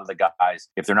them. A lot of the guys,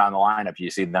 if they're not in the lineup,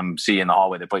 you see them in the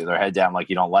hallway, they put their head down like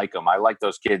you don't like them. I like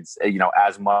those kids,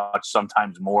 as much,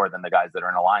 sometimes more than the guys that are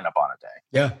in a lineup on a day.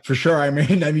 Yeah, for sure. I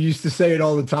mean, I used to say it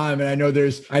all the time, and I know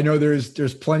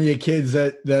there's plenty of kids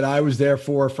that I was there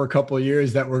for a couple of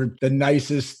years that were the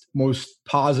nicest, most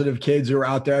positive kids who were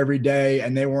out there every day,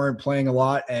 and they weren't playing a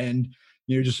lot, and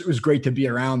just it was great to be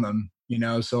around them.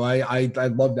 So I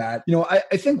love that.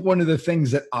 I think one of the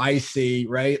things that I see,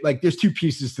 right, like, there's two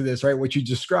pieces to this, right? What you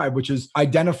described, which is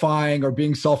identifying or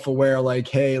being self-aware, like,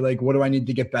 hey, like, what do I need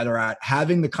to get better at?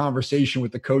 Having the conversation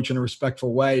with the coach in a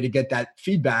respectful way to get that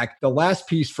feedback. The last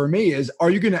piece for me is, are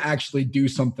you going to actually do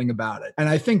something about it? And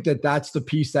I think that that's the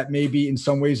piece that maybe in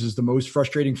some ways is the most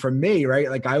frustrating for me, right?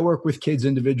 Like, I work with kids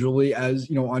individually as,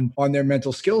 on their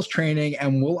mental skills training,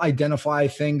 and we'll identify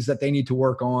things that they need to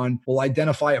work on. We'll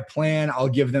identify a plan. I'll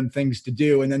give them things to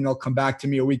do, and then they'll come back to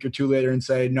me a week or two later and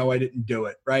say, no, I didn't do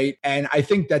it. Right. And I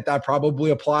think that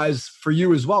probably applies for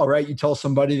you as well, right? You tell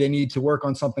somebody they need to work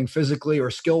on something physically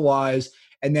or skill wise,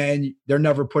 and then they're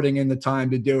never putting in the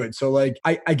time to do it. So, like,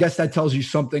 I guess that tells you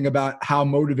something about how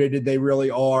motivated they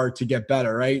really are to get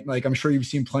better, right? Like, I'm sure you've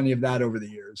seen plenty of that over the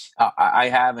years. I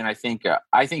have, and I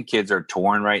think kids are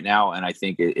torn right now, and I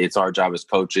think it's our job as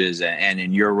coaches and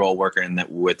in your role working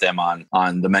with them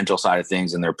on the mental side of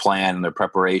things and their plan and their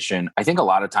preparation. I think a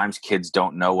lot of times kids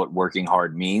don't know what working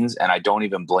hard means, and I don't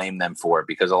even blame them for it,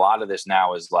 because a lot of this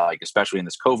now is, like, especially in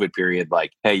this COVID period,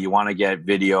 like, hey, you want to get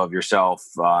video of yourself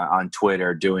on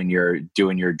Twitter doing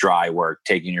your dry work,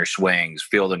 taking your swings,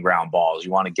 fielding ground balls.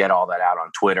 You want to get all that out on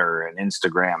Twitter and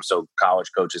Instagram so college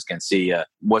coaches can see.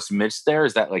 What's missed there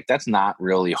is that, like, that's not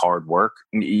really hard work.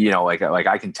 Like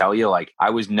I can tell you, like, I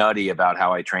was nutty about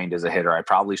how I trained as a hitter. I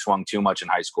probably swung too much in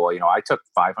high school. I took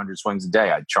 500 swings a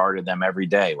day. I charted them every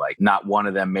day. Like, not one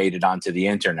of them made it onto the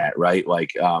internet, right?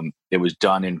 Like, it was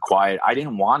done in quiet. I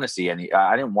didn't want to see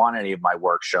I didn't want any of my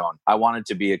work shown. I wanted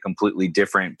to be a completely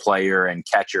different player and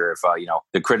catcher. If,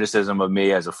 the criticism of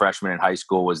me as a freshman in high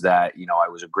school was that, I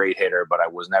was a great hitter, but I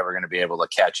was never going to be able to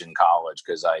catch in college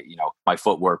because my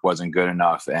footwork wasn't good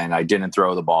enough and I didn't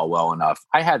throw the ball well enough.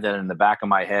 I had that in the back of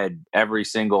my head every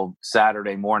single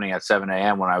Saturday morning at 7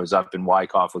 a.m. when I was up in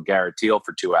Wyckoff with Garrett Teal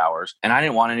for 2 hours. And I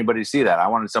didn't want anybody to see that. I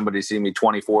wanted somebody to see me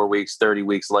 24 weeks, 30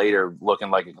 weeks later,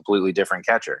 looking like a completely different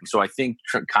catcher. So I think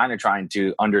kind of trying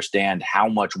to understand how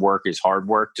much work is hard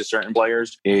work to certain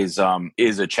players is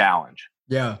a challenge.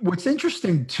 Yeah. What's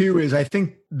interesting too is I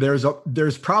think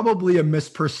there's probably a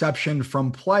misperception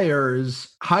from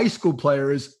players, high school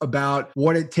players, about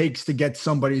what it takes to get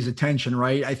somebody's attention,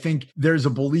 right? I think there's a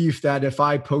belief that if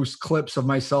I post clips of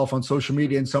myself on social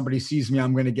media and somebody sees me,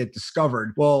 I'm going to get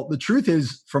discovered. Well, the truth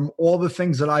is, from all the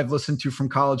things that I've listened to from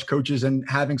college coaches and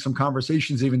having some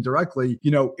conversations even directly,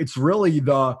 it's really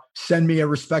the send me a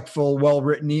respectful,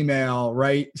 well-written email,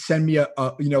 right? Send me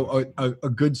a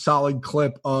good solid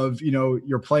clip of,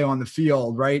 your play on the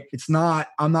field, right?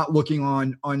 I'm not looking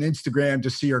on Instagram to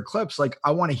see your clips. Like,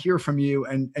 I want to hear from you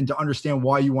and to understand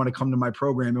why you want to come to my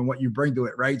program and what you bring to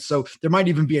it, right? So there might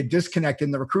even be a disconnect in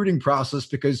the recruiting process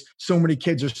because so many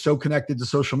kids are so connected to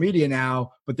social media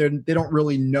now, but they don't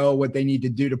really know what they need to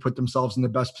do to put themselves in the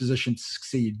best position to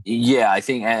succeed. Yeah, I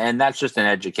think, and that's just an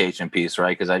education piece,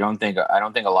 right? Because I don't think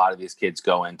a lot of these kids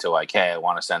go into like, hey, I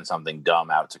want to send something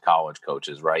dumb out to college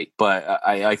coaches, right? But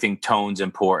I think tone's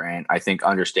important. I think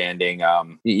understanding,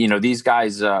 these guys,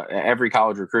 as every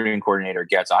college recruiting coordinator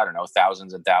gets, I don't know,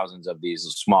 thousands and thousands of these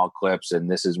small clips, and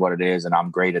this is what it is, and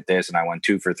I'm great at this, and I went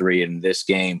 2 for 3 in this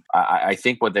game. I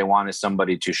think what they want is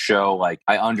somebody to show, like,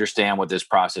 I understand what this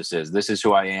process is. This is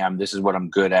who I am. This is what I'm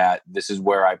good at. This is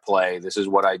where I play. This is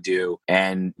what I do.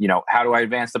 And, how do I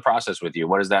advance the process with you?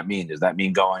 What does that mean? Does that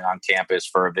mean going on campus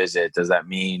for a visit? Does that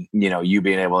mean, you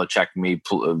being able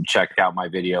to check out my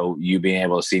video, you being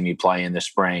able to see me play in the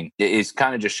spring? It's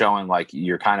kind of just showing like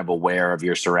you're kind of aware of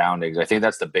your surroundings. I think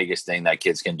that's the biggest thing that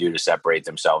kids can do to separate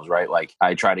themselves, right? Like,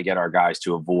 I try to get our guys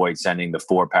to avoid sending the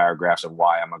 4 paragraphs of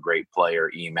why I'm a great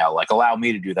player email. Like, allow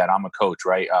me to do that. I'm a coach,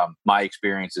 right? My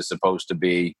experience is supposed to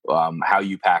be how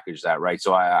you package that, right?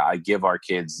 So I give our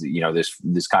kids,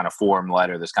 this kind of form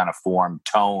letter, this kind of form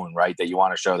tone, right? That you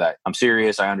want to show that I'm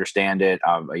serious. I understand it.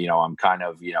 I'm kind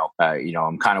of,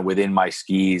 I'm kind of within my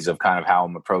skis of kind of how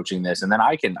I'm approaching this. And then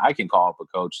I can call up a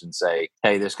coach and say,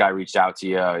 hey, this guy reached out to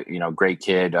you, great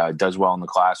kid, does well in the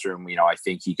classroom. I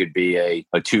think he could be a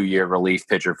 2-year relief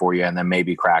pitcher for you and then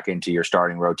maybe crack into your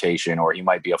starting rotation, or he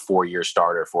might be a 4-year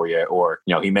starter for you, or,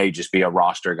 he may just be a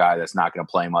roster guy that's not going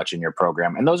to play much in your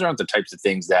program. And those aren't the types of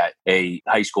things that a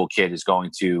high school kid is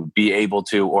going to be able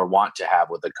to or want to have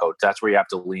with a coach. That's where you have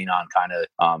to lean on kind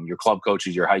of your club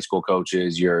coaches, your high school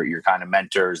coaches, your kind of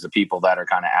mentors, the people that are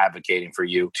kind of advocating for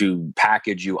you to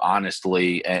package you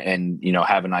honestly and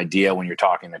have an idea when you're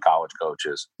talking to college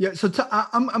coaches. Yeah. So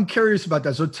I'm curious about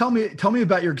that. So tell me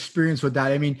about your experience with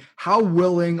that. I mean, how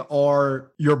willing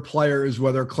are your players,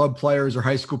 whether club players or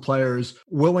high school players,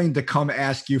 willing to come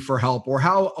ask you for help, or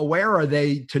how aware are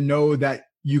they to know that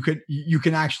you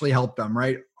can actually help them,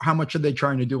 right? How much are they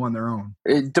trying to do on their own?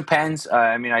 It depends.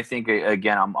 I think,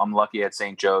 again, I'm lucky at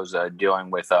St. Joe's dealing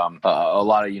with a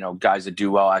lot of, guys that do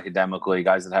well academically,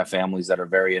 guys that have families that are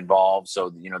very involved.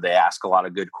 So, they ask a lot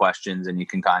of good questions and you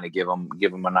can kind of give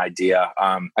them an idea.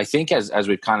 I think as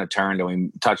we've kind of turned, and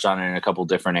we touched on it in a couple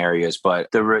different areas,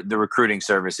 but the recruiting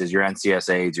services, your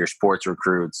NCSAs, your sports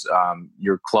recruits,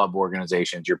 your club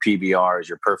organizations, your PBRs,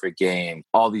 your perfect game,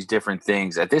 all these different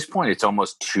things. At this point, it's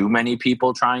almost too many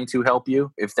people trying to help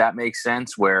you, if that makes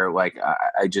sense, where like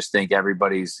I just think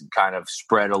everybody's kind of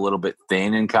spread a little bit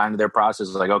thin in kind of their process.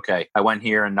 Like, okay, I went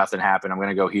here and nothing happened. I'm going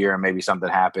to go here and maybe something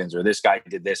happens, or this guy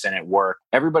did this and it worked.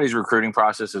 Everybody's recruiting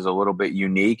process is a little bit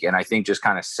unique. And I think just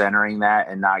kind of centering that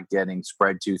and not getting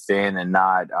spread too thin and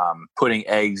not putting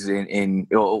eggs in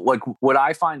like what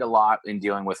I find a lot in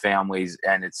dealing with families.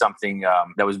 And it's something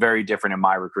that was very different in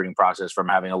my recruiting process from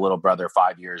having a little brother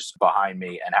 5 years behind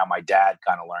me and how my dad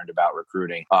kind of learned about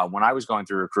recruiting. When I was going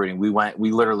through recruiting,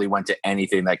 we literally went to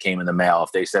anything that came in the mail.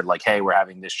 If they said like, hey, we're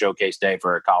having this showcase day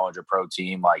for a college or pro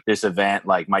team, like this event,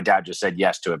 like my dad just said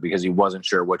yes to it because he wasn't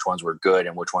sure which ones were good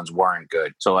and which ones weren't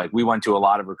good. So like we went to a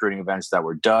lot of recruiting events that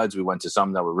were duds. We went to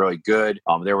some that were really good.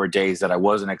 There were days that I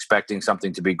wasn't expecting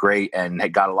something to be great and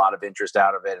had got a lot of interest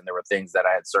out of it. And there were things that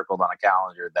I had circled on a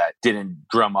calendar that didn't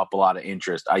drum up a lot of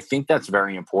interest. I think that's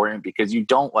very important because you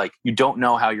don't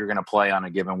know how you're going to play on a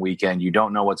given weekend. You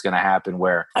don't know what's going to happen,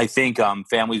 where I think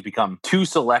families become too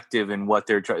selective in what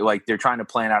they're they're trying to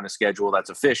plan out a schedule that's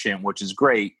efficient, which is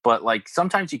great. But like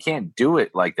sometimes you can't do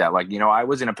it like that. Like, I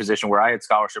was in a position where I had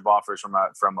scholarship offers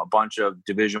from a bunch of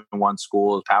Division I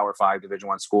schools, Power 5 Division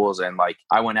I schools. And like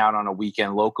I went out on a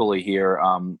weekend locally here.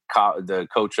 The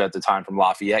coach at the time from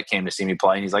Lafayette came to see me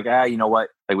play and he's like, you know what?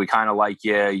 Like we kind of like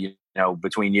you.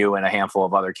 Between you and a handful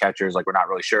of other catchers, like we're not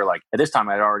really sure. Like at this time,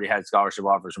 I'd already had scholarship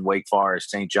offers from Wake Forest,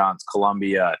 St. John's,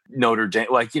 Columbia, Notre Dame.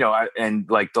 And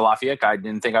like the Lafayette guy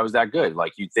didn't think I was that good.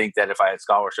 Like you'd think that if I had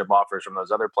scholarship offers from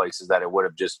those other places, that it would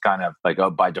have just kind of like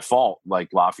by default, like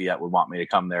Lafayette would want me to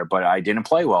come there. But I didn't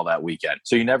play well that weekend,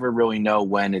 so you never really know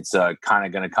when it's kind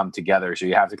of going to come together. So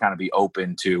you have to kind of be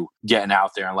open to getting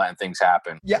out there and letting things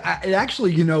happen. Yeah, it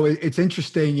actually, it's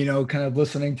interesting, kind of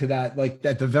listening to that, like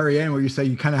at the very end where you say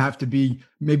you kind of have to be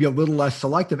maybe a little less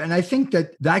selective. And I think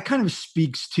that kind of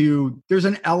speaks to, there's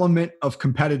an element of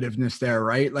competitiveness there,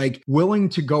 right? Like willing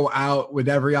to go out with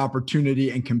every opportunity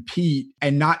and compete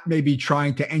and not maybe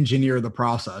trying to engineer the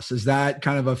process. Is that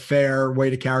kind of a fair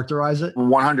way to characterize it?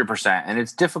 100%. And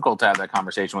it's difficult to have that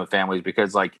conversation with families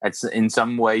because like it's in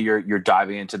some way you're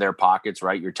diving into their pockets,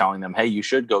 right? You're telling them, hey, you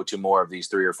should go to more of these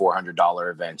 $300 or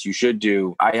 $400 events. You should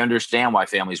do, I understand why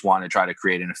families want to try to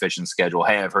create an efficient schedule.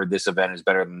 Hey, I've heard this event is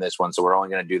better than this one, so we're only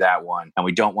going to do that one. And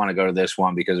we don't want to go to this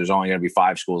one because there's only going to be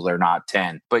 5 schools. They're not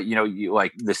 10. But,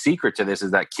 like the secret to this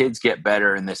is that kids get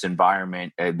better in this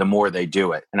environment the more they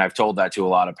do it. And I've told that to a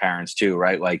lot of parents too,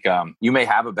 right? Like you may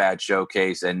have a bad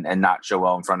showcase and not show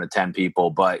well in front of 10 people,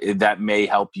 but that may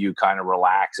help you kind of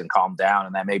relax and calm down.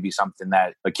 And that may be something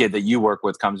that a kid that you work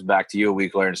with comes back to you a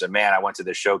week later and said, man, I went to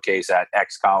this showcase at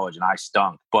X college and I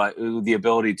stunk. But the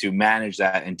ability to manage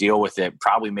that and deal with it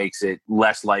probably makes it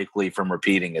less likely from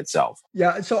repeating itself.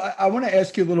 Yeah. So I want to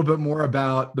ask you a little bit more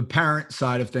about the parent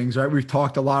side of things, right? We've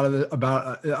talked a lot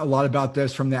about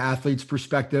this from the athlete's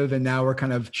perspective, and now we're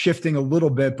kind of shifting a little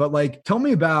bit, but like, tell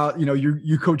me about,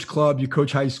 you coach club, you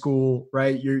coach high school,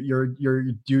 right? You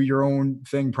do your own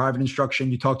thing, private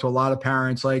instruction. You talk to a lot of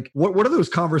parents. Like what are those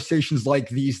conversations like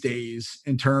these days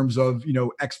in terms of,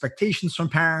 expectations from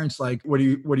parents? Like, what are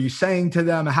you saying to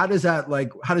them? How does that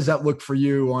look for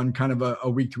you on kind of a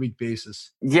week to week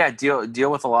basis? Yeah.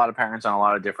 Deal with a lot of parents on a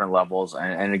lot of different levels.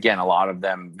 And again, a lot of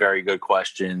them, very good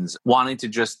questions, wanting to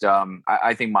just,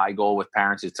 I think my goal with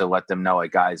parents is to let them know,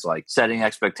 like, guys, like setting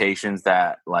expectations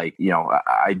that, like,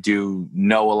 I do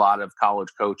know a lot of college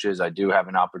coaches. I do have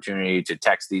an opportunity to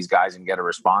text these guys and get a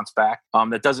response back.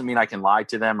 That doesn't mean I can lie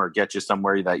to them or get you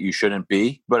somewhere that you shouldn't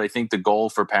be. But I think the goal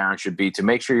for parents should be to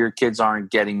make sure your kids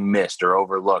aren't getting missed or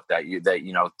overlooked, that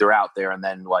they're out there and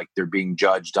then like they're being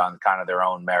judged on kind of their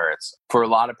own merits. For a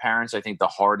lot of parents, I think the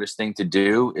hardest thing to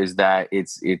do is that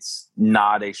it's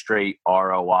not a straight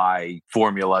ROI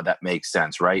formula that makes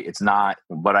sense, right? It's not,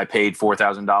 but I paid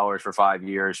 $4,000 for 5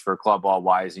 years for club ball.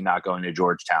 Why is he not going to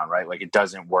Georgetown, right? Like it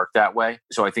doesn't work that way.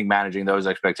 So I think managing those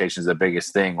expectations is the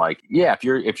biggest thing. Like, yeah,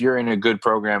 if you're in a good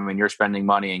program and you're spending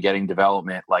money and getting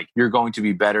development, like you're going to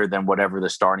be better than whatever the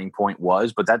starting point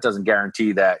was, but that doesn't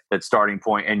guarantee that starting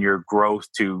point and your growth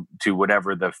to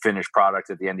whatever the finished product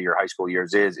at the end of your high school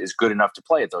years is good enough to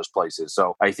play at those places.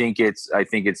 So I think it's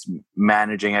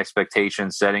managing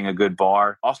expectations, setting a good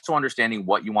bar, also understanding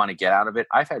what you want to get out of it.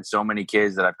 I've had so many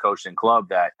kids that I've coached in club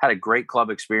that had a great club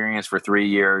experience for 3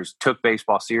 years, took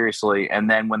baseball seriously, and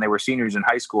then when they were seniors in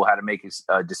high school had to make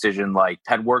a decision, like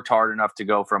had worked hard enough to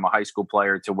go from a high school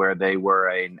player to where they were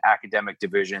an academic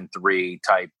Division III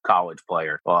type college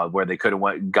player, where they could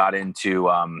have got into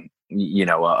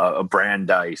a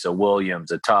Brandeis, a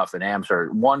Williams, a Tufts, an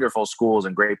Amherst, wonderful schools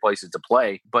and great places to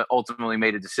play, but ultimately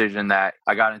made a decision that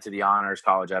I got into the honors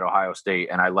college at Ohio State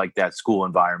and I liked that school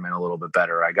environment a little bit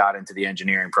better. I got into the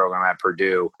engineering program at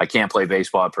Purdue. I can't play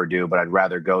baseball at Purdue, but I'd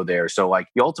rather go there. So like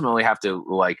you ultimately have to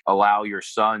like allow your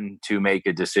son to make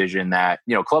a decision that,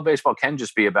 club baseball can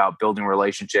just be about building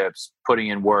relationships, putting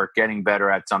in work, getting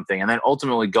better at something, and then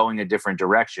ultimately going a different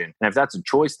direction. And if that's a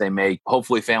choice they make,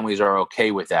 hopefully families are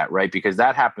okay with that, right? Because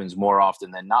that happens more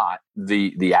often than not.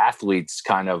 The athlete's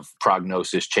kind of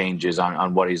prognosis changes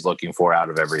on what he's looking for out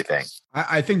of everything.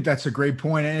 I think that's a great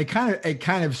point. And it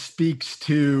kind of speaks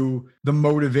to the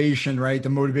motivation, right? The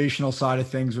motivational side of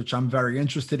things, which I'm very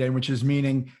interested in, which is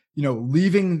meaning,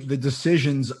 leaving the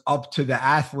decisions up to the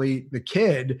athlete, the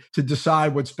kid, to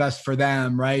decide what's best for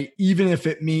them, right? Even if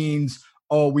it means,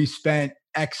 we spent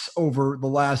X over the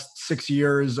last 6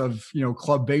 years of,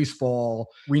 club baseball,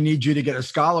 we need you to get a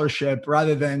scholarship,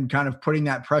 rather than kind of putting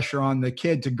that pressure on the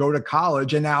kid to go to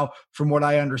college. And now, from what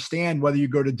I understand, whether you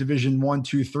go to Division I,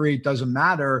 II, III, it doesn't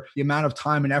matter. The amount of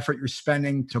time and effort you're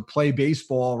spending to play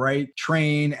baseball, right,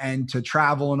 train and to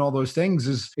travel and all those things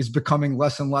is becoming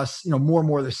less and less, more and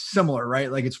more similar,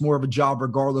 right? Like it's more of a job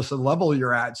regardless of the level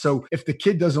you're at. So if the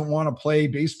kid doesn't want to play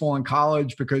baseball in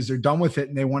college because they're done with it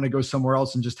and they want to go somewhere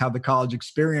else and just have the college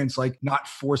experience, like not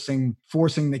forcing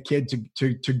the kid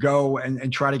to go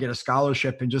and try to get a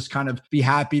scholarship, and just kind of be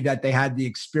happy that they had the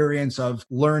experience of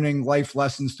learning life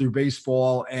lessons through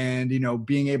baseball and,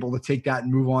 being able to take that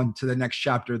and move on to the next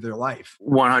chapter of their life.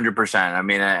 100%. I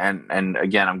mean, and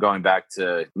again, I'm going back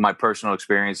to my personal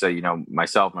experience that,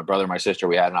 myself, my brother, my sister,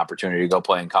 we had an opportunity to go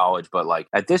play in college. But like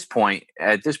at this point,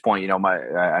 I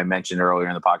mentioned earlier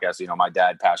in the podcast, my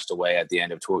dad passed away at the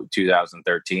end of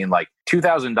 2013, like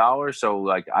 $2,000. So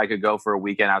like I could go for a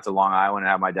weekend out to Long Island and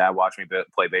have my dad watch me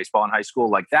play baseball in high school.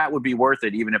 Like that would be worth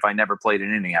it, even if I never played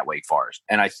an inning at Wake Forest.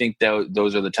 And I think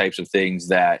those are the types of things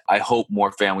that I hope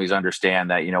more families understand,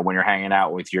 that, when you're hanging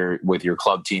out with your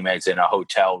club teammates in a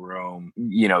hotel room,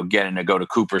 getting to go to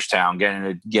Cooperstown,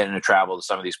 getting to travel to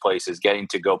some of these places, getting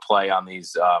to go play on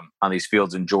these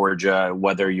fields in Georgia,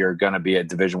 whether you're going to be a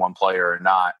Division I player or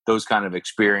not, those kind of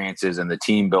experiences and the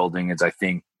team building is, I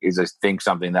think, I think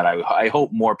something that I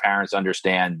hope more parents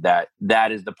understand,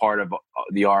 that is the part of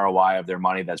the ROI of their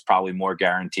money that's probably more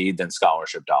guaranteed than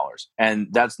scholarship dollars. And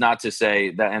that's not to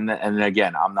say that, and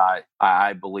again,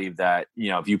 I believe that,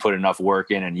 if you put enough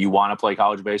work in and you want to play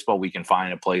college baseball, we can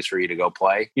find a place for you to go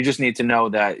play. You just need to know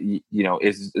that,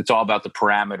 it's all about the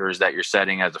parameters that you're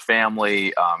setting as a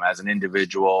family, as an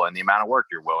individual, and the amount of work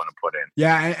you're willing to put in.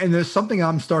 Yeah. And there's something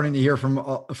I'm starting to hear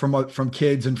from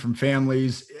kids and from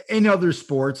families in other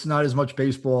sports, not as much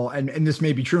baseball. And this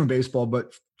may be true in baseball,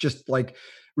 but just like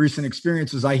recent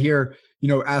experiences, I hear,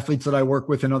 athletes that I work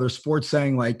with in other sports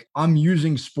saying, like, I'm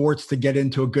using sports to get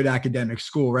into a good academic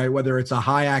school, right? Whether it's a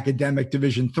high academic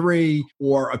Division III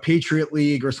or a Patriot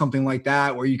League or something like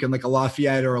that, where you can, like a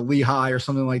Lafayette or a Lehigh or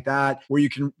something like that, where you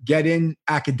can get in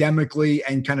academically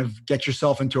and kind of get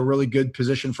yourself into a really good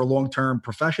position for long-term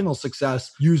professional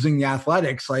success using the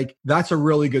athletics. Like, that's a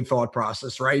really good thought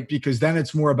process, right? Because then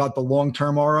it's more about the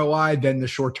long-term ROI than the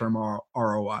short-term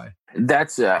ROI.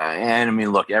 That's and I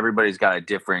mean, look, everybody's got a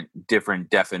different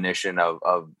definition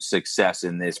of success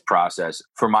in this process.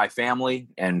 For my family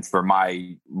and for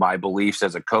my beliefs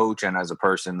as a coach and as a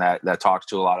person that talks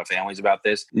to a lot of families about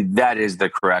this, that is the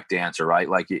correct answer, right?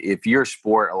 Like, if your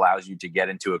sport allows you to get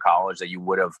into a college that you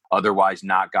would have otherwise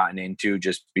not gotten into,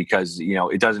 just because,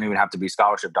 it doesn't even have to be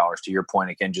scholarship dollars. To your point,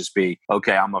 it can just be,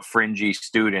 okay, I'm a fringy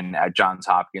student at Johns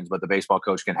Hopkins, but the baseball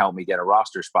coach can help me get a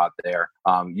roster spot there.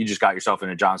 You just got yourself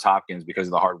into Johns Hopkins because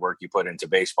of the hard work you put into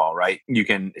baseball, right? You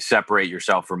can separate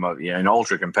yourself from an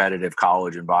ultra competitive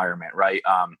college environment, right?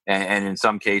 And in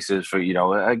some cases, for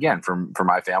again, for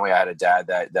my family, I had a dad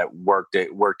that worked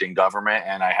in government,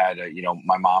 and I had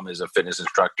my mom is a fitness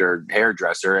instructor,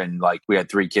 hairdresser, and like we had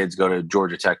 3 kids go to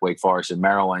Georgia Tech, Wake Forest, and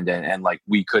Maryland, and like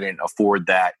we couldn't afford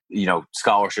that.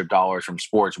 Scholarship dollars from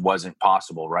sports wasn't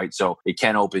possible, right? So it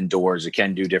can open doors, it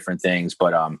can do different things,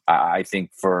 but I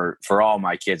think for all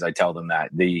my kids, I tell them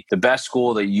that the best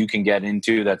school that you can get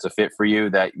into that's a fit for you,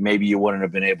 that maybe you wouldn't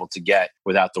have been able to get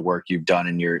without the work you've done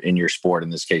in your sport, in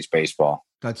this case, baseball.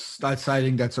 That's I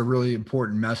think that's a really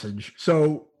important message.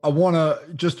 So I want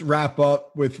to just wrap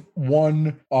up with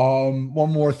one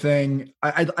more thing.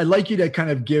 I'd like you to kind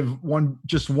of give one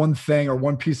thing or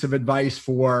one piece of advice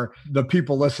for the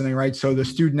people listening, right? So the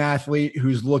student athlete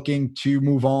who's looking to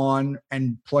move on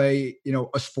and play,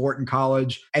 a sport in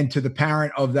college, and to the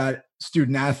parent of that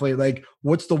student athlete, like,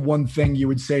 what's the one thing you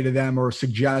would say to them or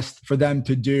suggest for them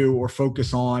to do or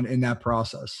focus on in that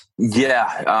process?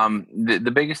 Yeah.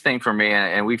 The biggest thing for me,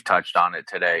 and we've touched on it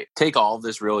today, take all of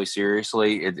this really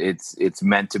seriously. It's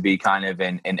meant to be kind of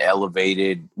an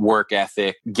elevated work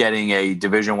ethic, getting a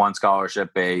Division I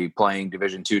scholarship, playing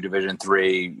Division II, Division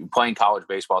III, playing college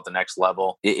baseball at the next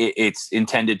level. It's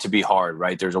intended to be hard,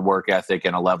 right? There's a work ethic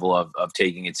and a level of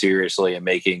taking it seriously and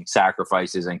making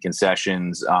sacrifices and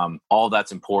concessions. All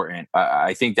that's important.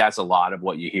 I think that's a lot of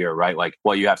what you hear, right? Like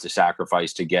what you have to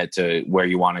sacrifice to get to where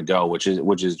you want to go, which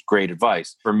is great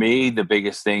advice. For me, the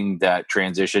biggest thing that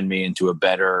transitioned me into a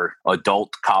better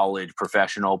adult college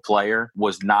professional player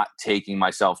was not taking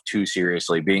myself too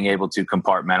seriously, being able to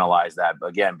compartmentalize that.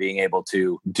 Again, being able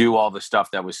to do all the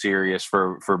stuff that was serious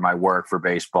for my work, for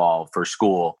baseball, for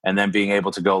school, and then being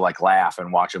able to go like laugh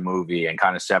and watch a movie and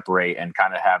kind of separate and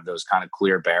kind of have those kind of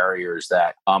clear barriers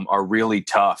that are really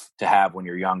tough to have when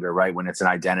you're younger, right? When it's an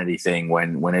identity thing,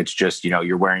 when it's just,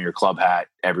 you're wearing your club hat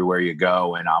everywhere you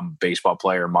go, and I'm baseball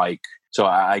player Mike. So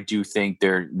I do think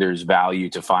there's value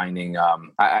to finding,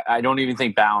 I don't even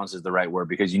think balance is the right word,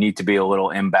 because you need to be a little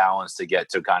imbalanced to get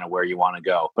to kind of where you want to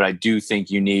go. But I do think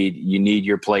you need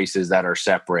your places that are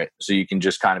separate so you can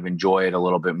just kind of enjoy it a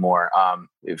little bit more.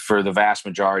 For the vast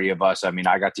majority of us, I mean,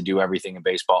 I got to do everything in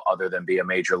baseball other than be a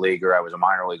major leaguer. I was a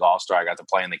minor league all-star. I got to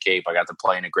play in the Cape. I got to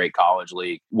play in a great college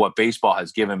league. What baseball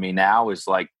has given me now is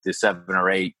like the 7 or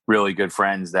 8 really good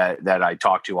friends that I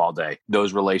talk to all day.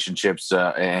 Those relationships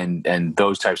and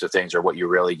those types of things are what you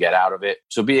really get out of it.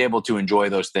 So be able to enjoy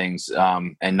those things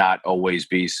and not always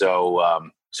be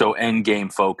so end game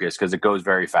focused, because it goes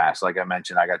very fast. Like I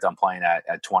mentioned, I got done playing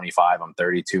at 25. I'm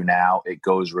 32 now. It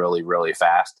goes really, really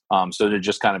fast. So to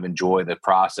just kind of enjoy the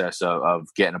process of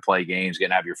getting to play games, getting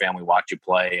to have your family watch you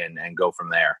play and go from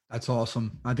there. That's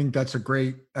awesome. I think that's a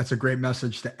great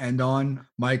message to end on.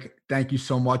 Mike, thank you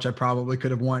so much. I probably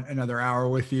could have went another hour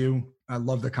with you. I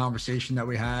love the conversation that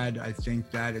we had. I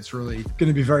think that it's really going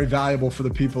to be very valuable for the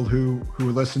people who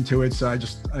listen to it. So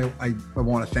I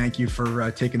want to thank you for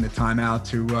taking the time out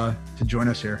to join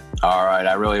us here. All right.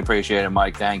 I really appreciate it,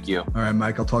 Mike. Thank you. All right,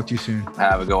 Mike, I'll talk to you soon.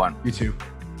 Have a good one. You too.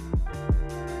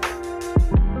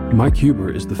 Mike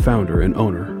Huber is the founder and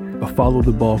owner of Follow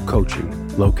the Ball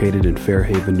Coaching, located in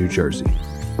Fairhaven, New Jersey.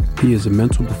 He is a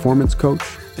mental performance coach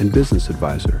and business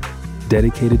advisor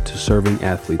dedicated to serving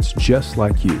athletes just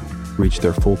like you reach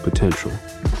their full potential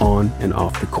on and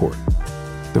off the court.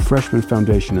 The Freshman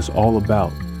Foundation is all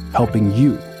about helping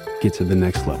you get to the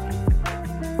next level.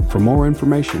 For more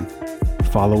information,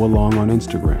 follow along on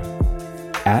Instagram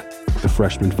at The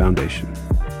Freshman Foundation.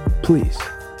 Please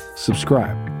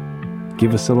subscribe,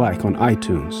 give us a like on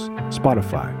iTunes,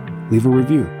 Spotify, leave a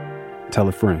review, tell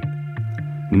a friend.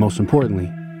 Most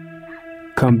importantly,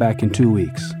 come back in 2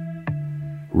 weeks,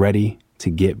 ready to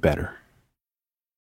get better.